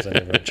 Moccasins on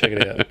everyone. Check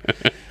it out.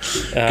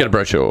 Get a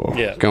brochure.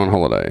 Yeah. Go on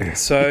holiday.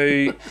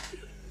 So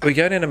we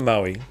go down to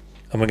Moe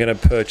and we're going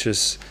to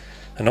purchase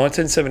a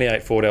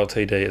 1978 Ford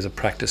LTD as a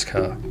practice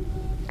car.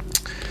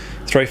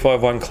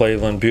 351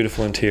 Cleveland,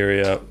 beautiful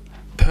interior,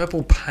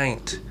 purple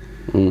paint.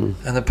 And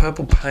the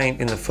purple paint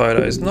in the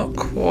photo is not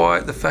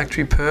quite the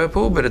factory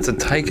purple, but it's a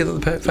take of the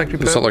factory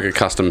purple. It's not like a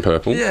custom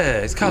purple. Yeah,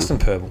 it's custom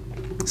purple.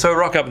 So we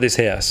rock up at this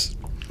house,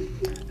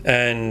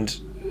 and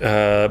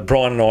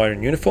Brian and I are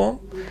in uniform.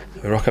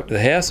 We rock up to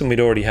the house, and we'd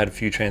already had a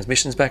few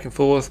transmissions back and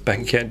forth,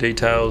 bank account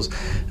details,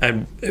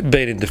 and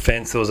being in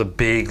defence, there was a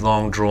big,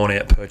 long,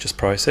 drawn-out purchase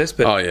process.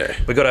 But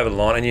we got over the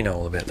line, and you know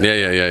all about that.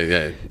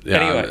 Yeah.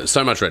 Anyway.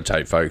 So much red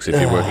tape, folks, if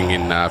you're working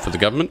in for the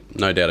government.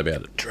 No doubt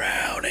about it.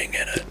 Drowning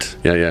in it.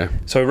 Yeah.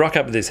 So we rock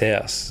up at this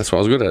house. That's what I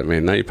was good at,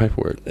 man. Know your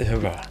paperwork.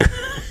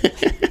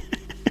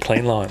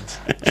 Clean lines.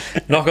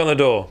 Knock on the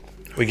door.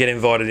 We get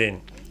invited in.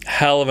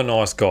 Hell of a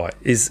nice guy.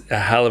 Is a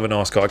hell of a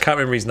nice guy. I can't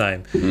remember his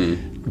name.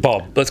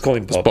 Bob. Let's call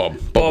him Bob.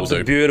 Bob's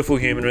a beautiful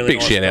human, really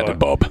nice guy. Big shout out to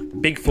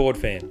Bob. Big Ford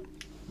fan.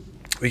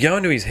 We go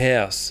into his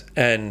house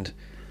and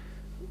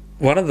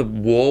one of the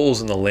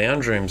walls in the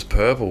lounge room's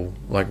purple,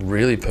 like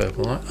really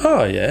purple. I'm like,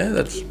 oh yeah,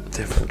 that's a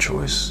different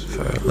choice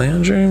for a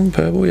lounge room,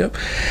 purple, yep.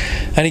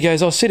 And he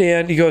goes, sit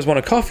down, you guys want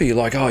a coffee?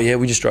 Like, oh yeah,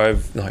 we just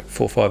drove like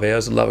 4 or 5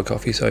 hours, I love a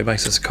coffee, so he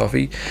makes us a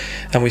coffee.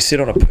 And we sit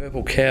on a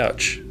purple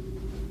couch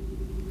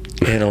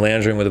in a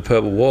lounge room with a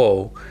purple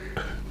wall,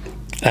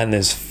 and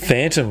there's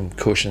phantom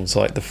cushions,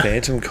 like the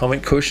Phantom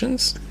comic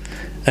cushions.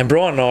 And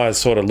Brian and I are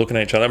sort of looking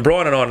at each other. And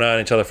Brian and I have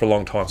known each other for a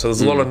long time, so there's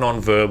a lot of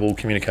non-verbal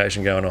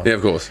communication going on. Yeah,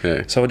 of course,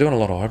 yeah. So we're doing a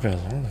lot of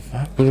eyebrows. What the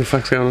fuck? What the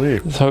fuck's going on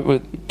here? So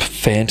we're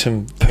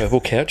Phantom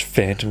purple couch,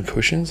 Phantom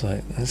cushions,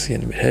 like that's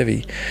getting a bit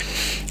heavy.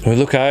 And we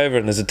look over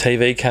and there's a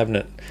TV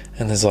cabinet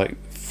and there's like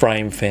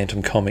frame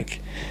Phantom comic.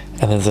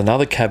 And there's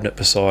another cabinet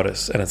beside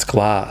us and it's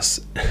glass.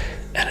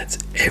 And it's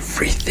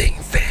everything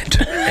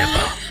Phantom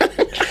ever.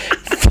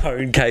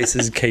 Phone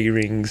cases, key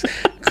rings,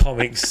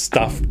 comics,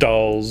 stuffed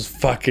dolls,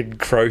 fucking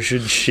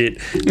crocheted shit,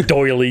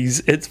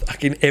 doilies. It's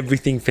fucking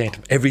everything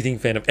Phantom. Everything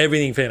Phantom.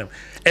 Everything Phantom.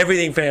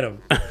 Everything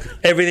Phantom.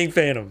 Everything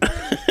Phantom.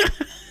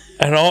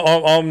 And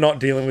I'm not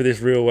dealing with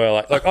this real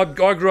well. Like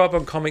I grew up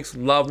on comics,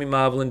 love me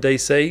Marvel and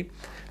DC.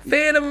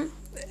 Phantom.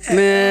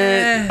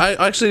 I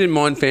actually didn't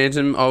mind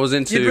Phantom. I was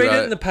into. You'd read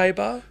it in the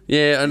paper.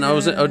 Yeah, and I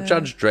was a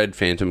Judge Dredd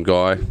Phantom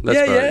guy.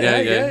 That's right.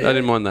 Yeah. I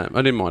didn't mind that.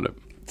 I didn't mind it.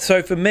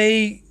 So for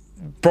me,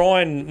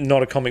 Brian,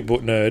 not a comic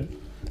book nerd,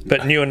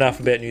 but knew enough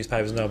about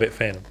newspapers to know about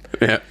Phantom.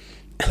 Yeah.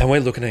 And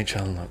we're looking at each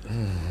other like,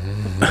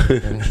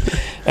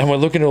 and we're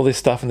looking at all this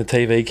stuff in the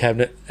TV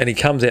cabinet, and he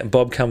comes out, and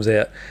Bob comes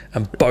out,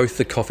 and both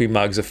the coffee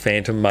mugs are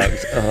Phantom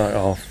mugs. And I'm like,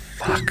 oh,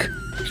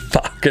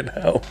 fucking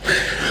hell.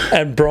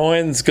 And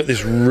Brian's got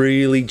this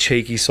really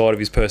cheeky side of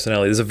his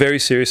personality. There's a very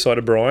serious side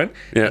of Brian.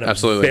 Yeah, and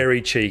absolutely.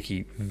 Very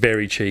cheeky.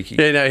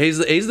 Yeah, no, he's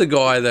the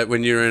guy that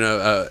when you're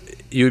in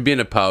you would be in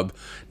a pub,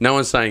 no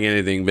one's saying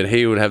anything, but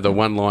he would have the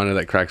one-liner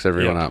that cracks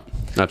everyone up.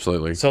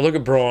 Absolutely. So I look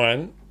at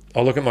Brian,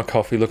 I look at my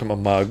coffee, look at my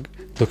mug,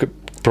 look at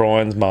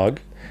Brian's mug,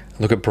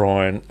 I look at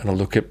Brian, and I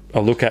look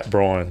at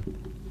Brian.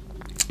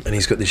 And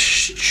he's got this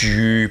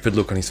stupid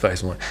look on his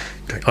face. I'm like,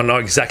 I know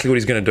exactly what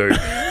he's going to do.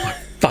 I'm like,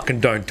 fucking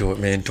don't do it,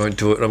 man. Don't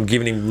do it. And I'm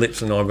giving him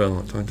lips and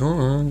eyebrows. I'm like,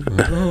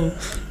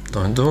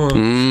 don't do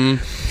it.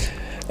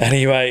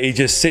 Anyway, he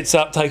just sits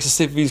up, takes a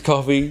sip of his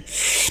coffee.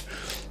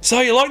 So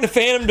you like the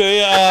Phantom, do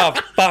you? Oh,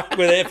 fuck,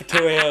 we're there for 2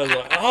 hours.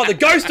 Like, oh, the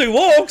ghost who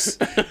walks.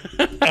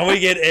 And we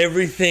get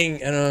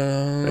everything.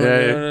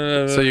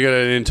 And so you got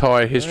an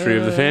entire history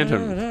of the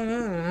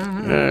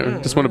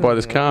Phantom. Just want to buy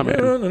this car, man.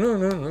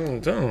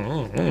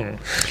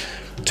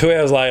 2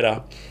 hours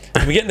later,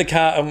 we get in the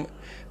car and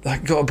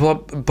like, God,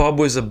 Bob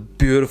was a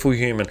beautiful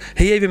human.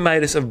 He even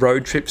made us a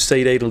road trip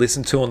CD to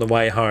listen to on the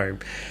way home.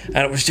 And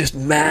it was just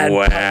mad.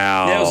 Wow.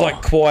 Yeah, it was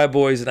like Choir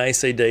Boys and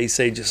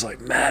AC/DC, just like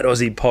mad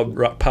Aussie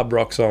pub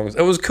rock songs.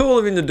 It was cool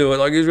of him to do it.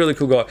 Like, he was a really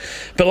cool guy.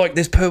 But like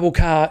this purple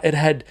car, it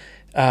had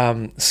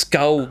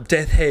skull,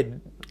 death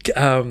head,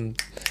 the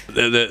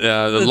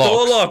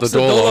door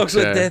locks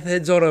with death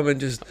heads on them,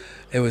 and just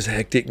it was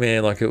hectic,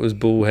 man. Like, it was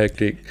bull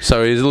hectic.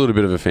 So he's a little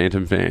bit of a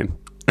Phantom fan.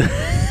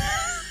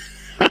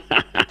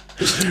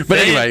 But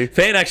anyway,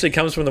 fan actually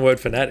comes from the word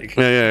fanatic.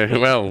 Yeah.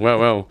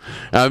 Well.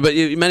 But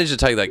you managed to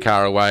take that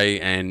car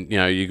away, and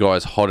you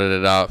guys hotted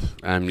it up.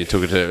 You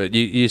took it to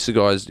you used to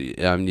guys. You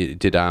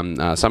did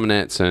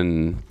Summernets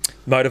and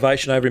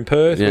Motivation over in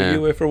Perth, where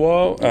you were for a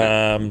while.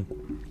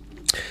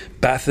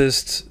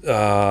 Bathurst,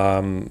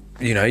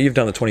 you've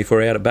done the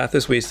 24 hour at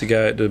Bathurst. We used to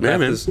go to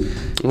Bathurst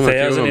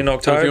 1,000 in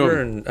October,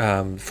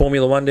 and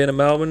Formula One down in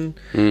Melbourne.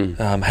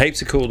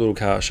 Heaps of cool little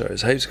car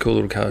shows.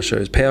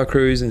 Power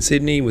Cruise in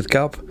Sydney with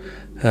Gup.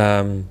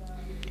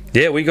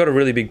 We got a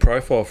really big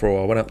profile for a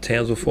while. Went up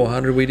Townsville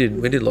 400. We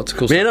did lots of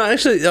cool stuff. Man,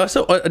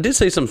 I did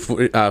see some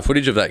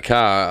footage of that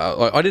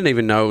car. I didn't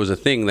even know it was a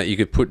thing that you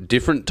could put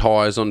different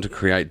tyres on to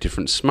create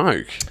different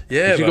smoke.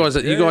 Yeah, you guys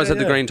had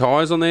the green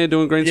tyres on there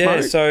doing green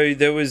smoke. Yeah, so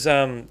there was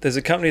there's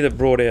a company that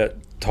brought out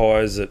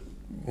tyres that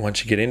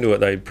once you get into it,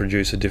 they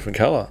produce a different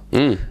colour.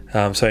 So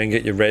you can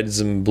get your reds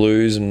and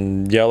blues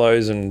and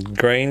yellows and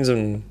greens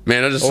and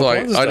man, I just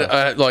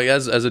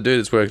as a dude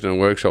that's worked in a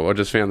workshop, I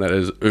just found that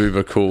as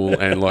uber cool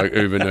and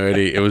uber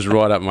nerdy. It was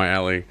right up my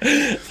alley.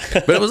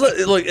 But it was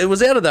it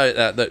was out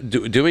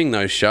of doing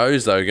those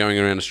shows though, going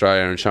around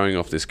Australia and showing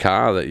off this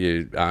car that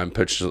you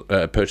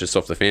purchased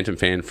off the Phantom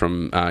Fan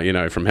from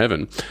from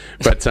heaven,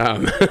 but.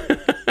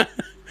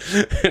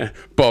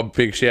 Bob,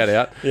 big shout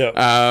out.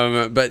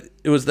 Yeah. But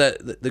it was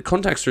that the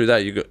contacts through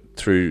that you got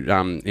through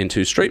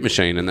into Street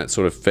Machine, and that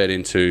sort of fed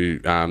into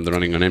the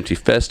Running on Empty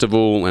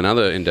Festival and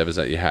other endeavours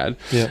that you had.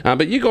 Yeah.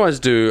 But you guys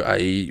do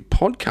a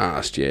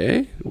podcast,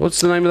 yeah?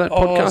 What's the name of that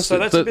podcast? So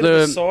that's a bit of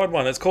a side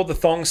one. It's called the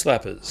Thong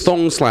Slappers.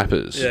 Thong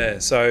Slappers. Yeah.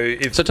 So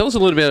tell us a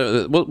little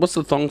bit about what's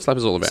the Thong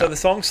Slappers all about? So the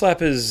Thong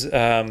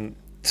Slappers,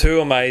 two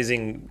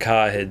amazing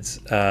car heads.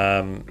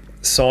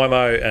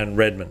 Simo and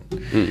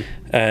Redmond.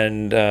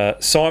 And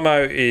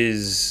Simo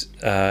is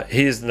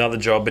here's another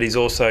job, but he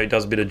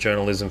does a bit of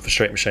journalism for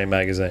Street Machine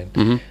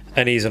magazine,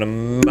 and he's an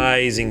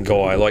amazing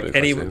guy.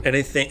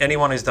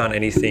 Anyone who's done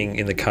anything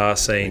in the car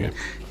scene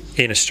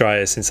in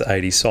Australia since the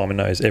 80s, Simon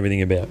knows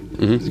everything about.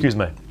 Excuse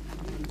me.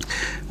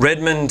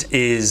 Redmond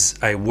is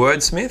a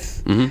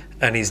wordsmith,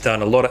 and he's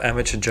done a lot of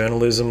amateur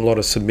journalism, a lot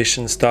of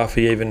submission stuff.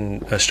 He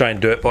even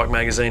Australian Dirt Bike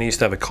magazine, he used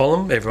to have a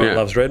column. Everyone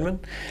loves Redmond.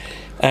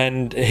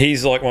 And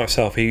he's like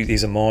myself.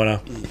 He's a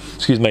miner.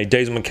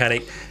 Diesel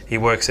mechanic. I think he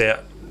works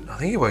out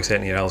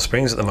near Alice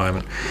Springs at the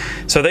moment.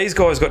 So these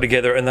guys got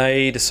together and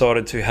they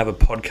decided to have a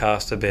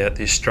podcast about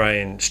the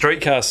Australian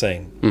streetcar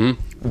scene.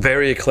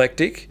 Very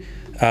eclectic.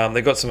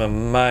 They've got some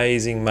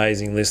amazing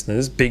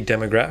listeners, big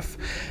demographic.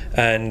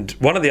 And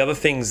one of the other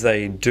things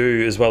they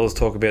do, as well as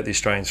talk about the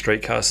Australian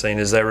streetcar scene,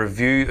 is they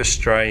review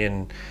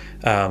Australian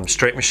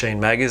Street Machine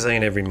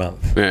magazine every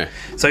month. Yeah.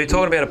 So you're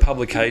talking about a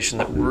publication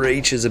that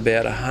reaches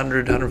about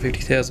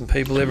 150,000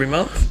 people every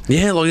month.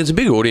 Yeah, it's a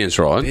big audience,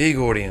 right? Big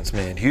audience,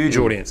 man. Huge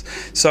audience.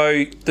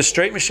 So the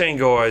Street Machine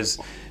guys,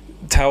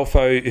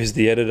 Talfo, who's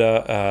the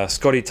editor,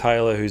 Scotty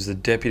Taylor, who's the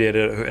deputy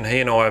editor, and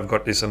he and I have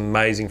got this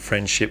amazing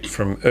friendship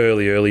from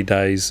early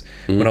days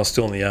when I was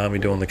still in the army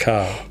doing the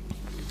car.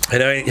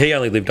 And he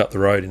only lived up the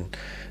road in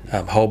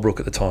Holbrook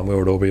at the time. We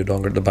were at Albury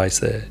Wodonga at the base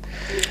there.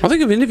 I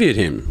think I've interviewed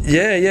him.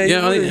 Yeah.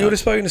 You would have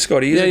spoken to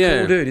Scotty. He's a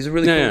cool dude. He's a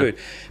really cool dude.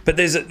 But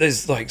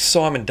there's like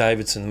Simon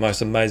Davidson, the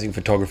most amazing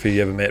photographer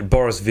you ever met.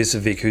 Boris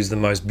Visevic, who's the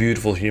most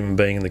beautiful human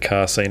being in the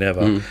car scene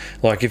ever.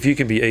 Like, if you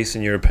can be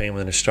Eastern European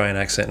with an Australian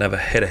accent and have a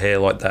head of hair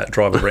like that,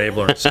 drive a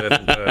Rambler and surf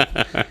in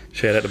Perth.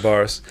 Shout out to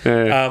Boris.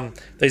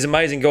 These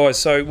amazing guys.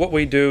 So what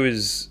we do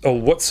is,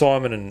 what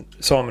Simon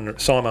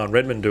and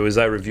Redmond do is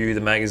they review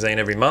the magazine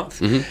every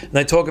month. And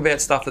they talk about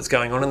stuff that's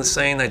going on in the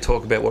scene. They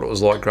talk about what it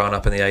was like growing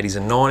up in the 80s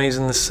and 90s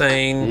in the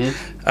scene.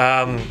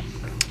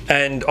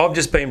 And I've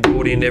just been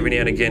brought in every now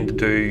and again to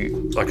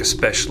do like a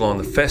special on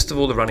the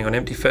festival, the Running on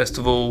Empty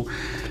Festival.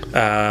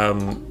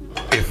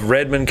 If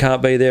Redmond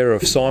can't be there, or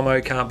if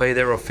Simo can't be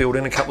there, I've filled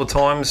in a couple of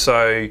times.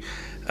 So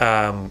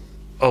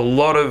a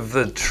lot of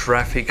the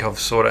traffic I've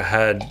sort of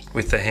had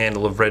with the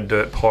handle of Red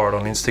Dirt Pirate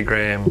on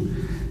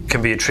Instagram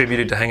can be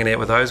attributed to hanging out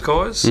with those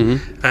guys.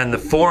 And the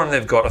forum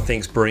they've got, I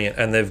think, is brilliant.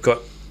 And they've got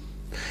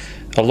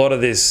a lot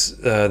of this,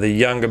 the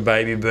younger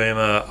baby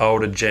boomer,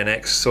 older Gen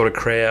X sort of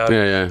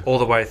crowd, all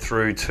the way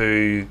through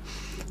to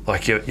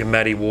like your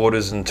Matty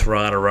Waters and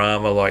Tarana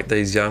Rama, like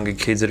these younger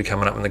kids that are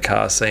coming up in the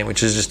car scene,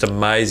 which is just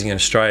amazing in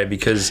Australia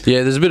because...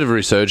 Yeah, there's a bit of a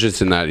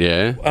resurgence in that,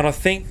 And I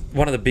think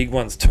one of the big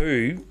ones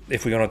too,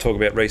 if we're going to talk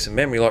about recent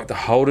memory, like the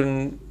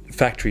Holden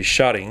factory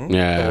shutting,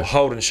 or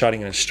Holden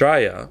shutting in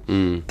Australia,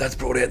 that's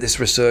brought out this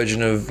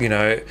resurgence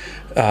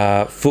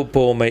of,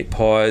 football, meat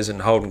pies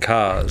and Holden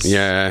cars.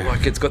 Yeah.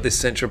 Like, it's got this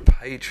sense of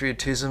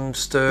patriotism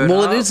stirred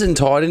up. It isn't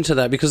tied into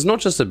that because it's not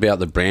just about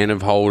the brand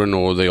of Holden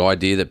or the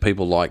idea that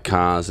people like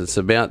cars. It's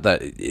about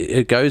that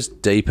it goes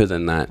deeper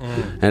than that.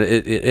 And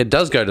it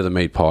does go to the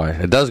meat pie.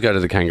 It does go to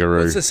the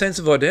kangaroo. It's a sense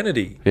of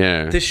identity.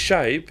 Yeah. This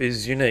shape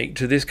is unique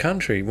to this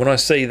country. When I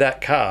see that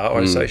car,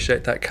 I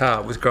associate that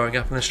car with growing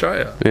up in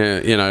Australia.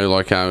 Yeah, know,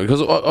 like,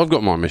 because I've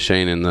got my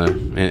machine in the.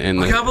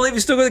 I can't believe you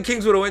still got the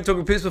Kingswood. I went and took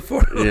a piss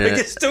before. Yeah.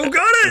 You still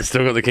got it.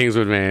 Still got the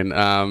Kingswood, man.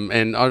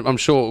 And I'm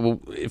sure, well,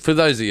 for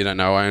those that you don't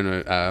know, I own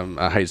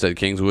a HZ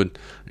Kingswood,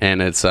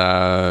 and it's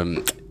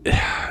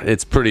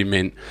pretty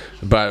mint.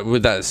 But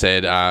with that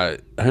said,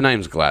 her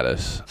name's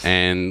Gladys,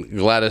 and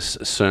Gladys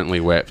certainly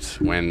wept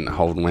when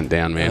Holden went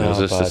down, man. It was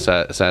just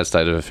a sad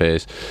state of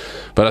affairs.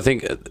 But I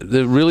think it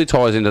really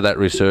ties into that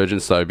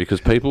resurgence, though, because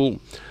people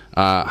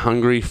are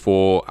hungry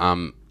for,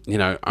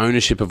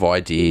 ownership of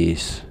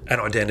ideas.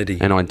 And identity.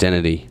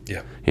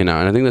 Yeah. And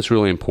I think that's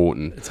really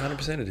important. It's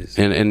 100% it is.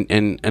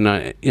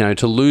 And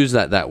to lose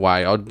that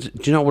way, do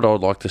you know what I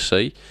would like to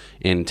see?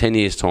 In 10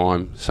 years'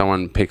 time,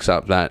 someone picks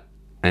up that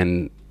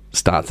and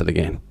starts it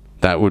again.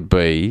 That would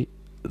be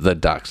the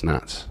duck's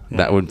nuts.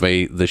 That would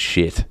be the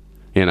shit.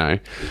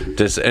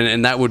 Just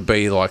and that would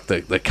be like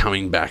the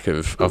coming back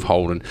of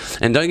Holden.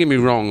 And don't get me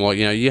wrong, like,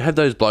 you have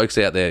those blokes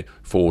out there,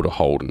 Ford or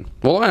Holden.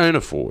 Well, I own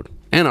a Ford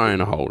and I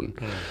own a Holden.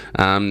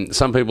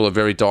 Some people are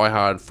very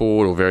diehard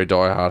Ford or very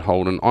diehard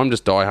Holden. I'm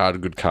just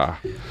diehard good car.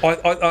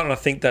 I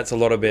think that's a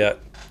lot about,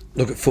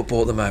 look at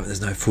football at the moment,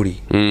 there's no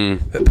footy.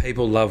 But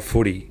people love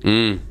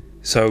footy.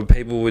 So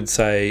people would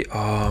say,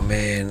 oh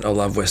man, I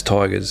love West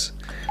Tigers.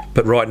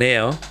 But right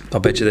now, I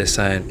bet you they're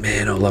saying,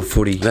 man, I love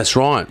footy. That's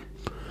right.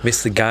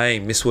 Miss the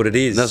game, miss what it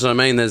is. That's what I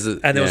mean. There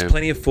was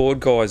plenty of Ford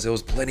guys. There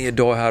was plenty of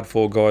diehard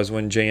Ford guys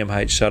when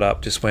GMH shut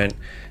up, just went,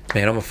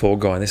 man, I'm a Ford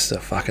guy and this is a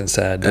fucking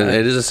sad day.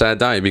 It is a sad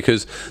day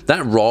because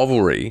that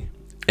rivalry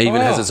even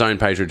has its own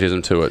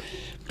patriotism to it.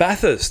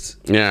 Bathurst.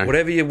 Yeah.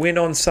 Whatever you win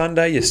on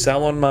Sunday, you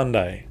sell on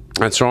Monday.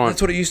 That's right.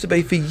 That's what it used to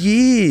be for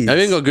years. I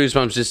even got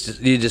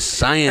goosebumps you're just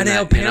saying and that. And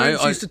our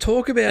parents used to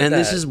talk about that. And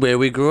this is where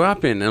we grew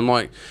up in. And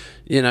like,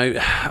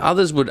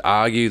 others would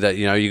argue that,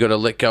 you got to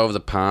let go of the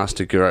past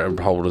to grab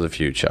hold of the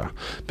future.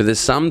 But there's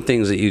some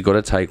things that you've got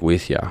to take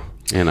with you,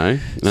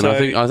 And so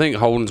I think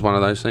Holden's one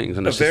of those things.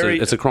 And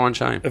it's a crying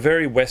shame. A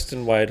very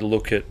Western way to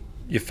look at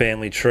your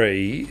family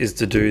tree is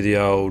to do the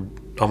old,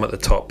 I'm at the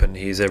top and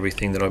here's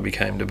everything that I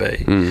became to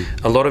be.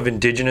 A lot of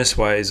Indigenous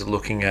ways of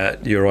looking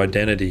at your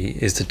identity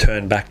is to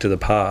turn back to the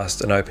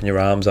past and open your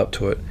arms up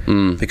to it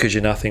because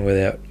you're nothing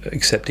without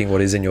accepting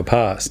what is in your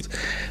past.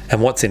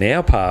 And what's in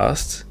our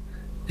past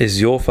is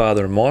your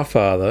father and my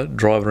father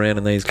driving around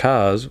in these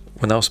cars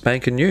when they were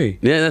spanking new.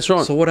 Yeah, that's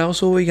right. So what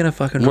else are we going to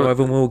fucking drive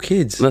when we were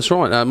kids? That's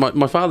right.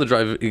 My father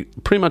drove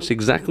pretty much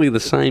exactly the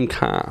same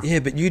car. Yeah,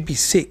 but you'd be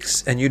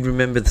 6 and you'd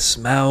remember the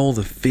smell,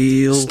 the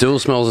feel. Still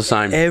smells the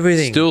same.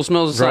 Everything. Still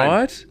smells the same.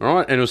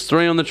 Right? And it was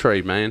 3 on the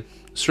tree, man.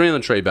 3 on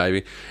the tree,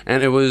 baby.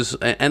 And it was,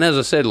 and as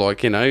I said,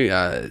 like,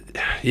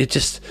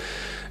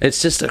 it's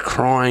just a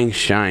crying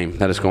shame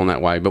that it's gone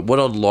that way. But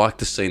what I'd like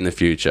to see in the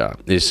future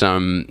is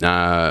some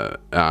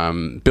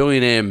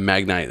billionaire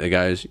magnate that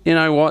goes, you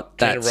know what?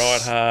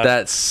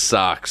 That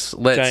sucks.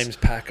 James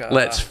Packer.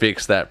 Let's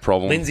fix that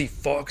problem. Lindsay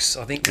Fox.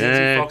 I think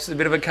Lindsay Fox is a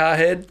bit of a car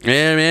head.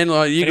 Yeah, man.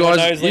 Like you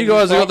guys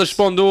have got the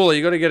spondula.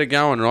 You got to get it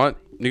going, right?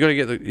 You got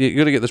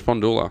to get the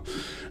spondula.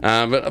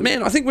 But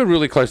man, I think we're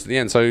really close to the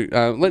end. So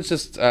let's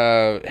just.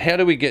 How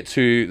do we get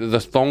to the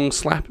thong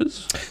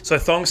slappers? So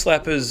thong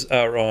slappers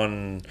are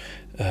on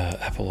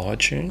Apple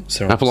iTunes.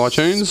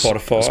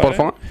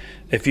 Spotify.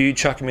 If you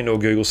chuck them into a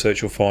Google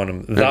search, you'll find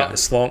them. The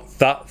Thong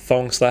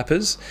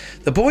Slappers.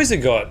 The boys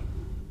have got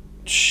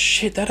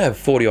shit, they'd have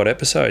 40 odd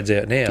episodes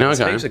out now. There's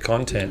heaps of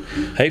content,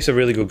 heaps of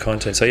really good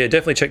content. So yeah,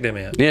 definitely check them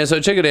out. Yeah, so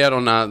check it out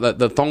on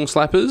the Thong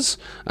Slappers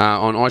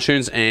on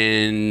iTunes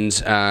and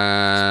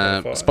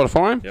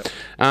Spotify. Yep.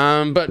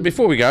 But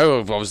before we go,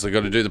 I've obviously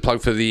got to do the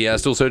plug for the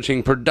Still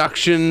Searching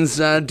Productions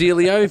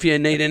dealio. If you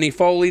need any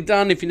Foley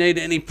done, if you need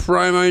any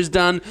promos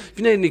done, if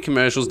you need any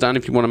commercials done,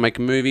 if you want to make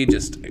a movie,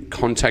 just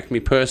contact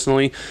me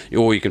personally,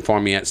 or you can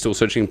find me at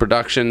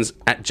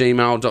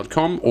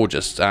stillsearchingproductions@gmail.com, or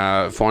just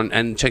find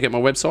and check out my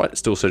website,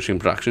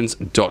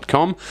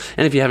 stillsearchingproductions.com.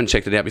 And if you haven't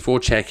checked it out before,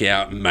 check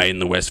out Made in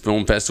the West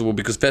Film Festival,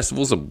 because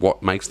festivals are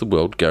what makes the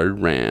world go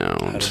round.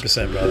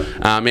 100%, brother.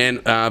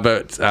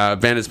 But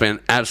Ben, it's been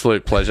an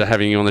absolute pleasure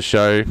having you on the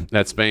show.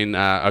 That's been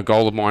a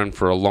goal of mine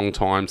for a long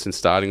time since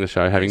starting the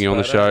show, having you on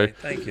the show.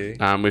 Thank you.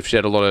 We've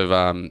shared a lot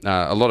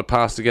of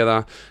paths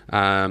together.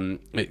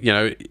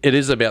 It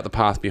is about the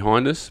path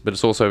behind us, but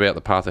it's also about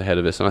the path ahead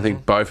of us, and I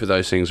think both of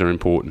those things are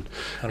important.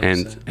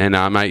 100%.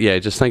 And mate, yeah,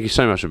 just thank you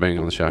so much for being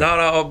on the show.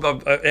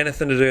 No,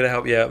 anything to do to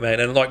help you out, man.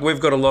 And like, we've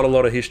got a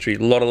lot of history, a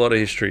lot of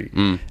history.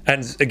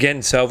 And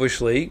again,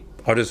 selfishly,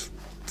 I just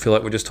feel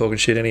like we're just talking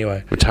shit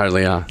anyway. We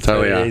totally are.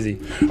 Easy.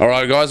 All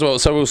right, guys. Well,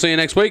 so we'll see you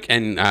next week,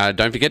 and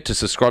don't forget to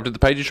subscribe to the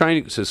Pagey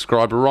Train.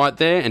 Subscribe right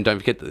there, and don't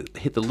forget to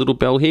hit the little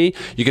bell here.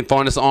 You can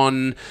find us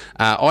on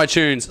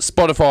iTunes,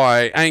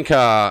 Spotify, Anchor,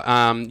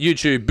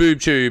 YouTube,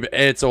 BoobTube.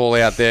 It's all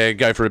out there.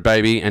 Go for it,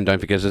 baby, and don't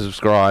forget to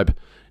subscribe.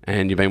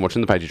 And you've been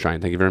watching the Pagey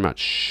Train. Thank you very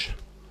much.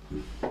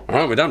 All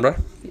right, we're done, bro.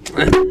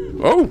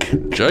 Oh,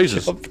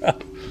 Jesus.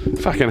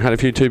 Fucking had a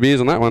few 2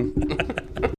 beers on that one.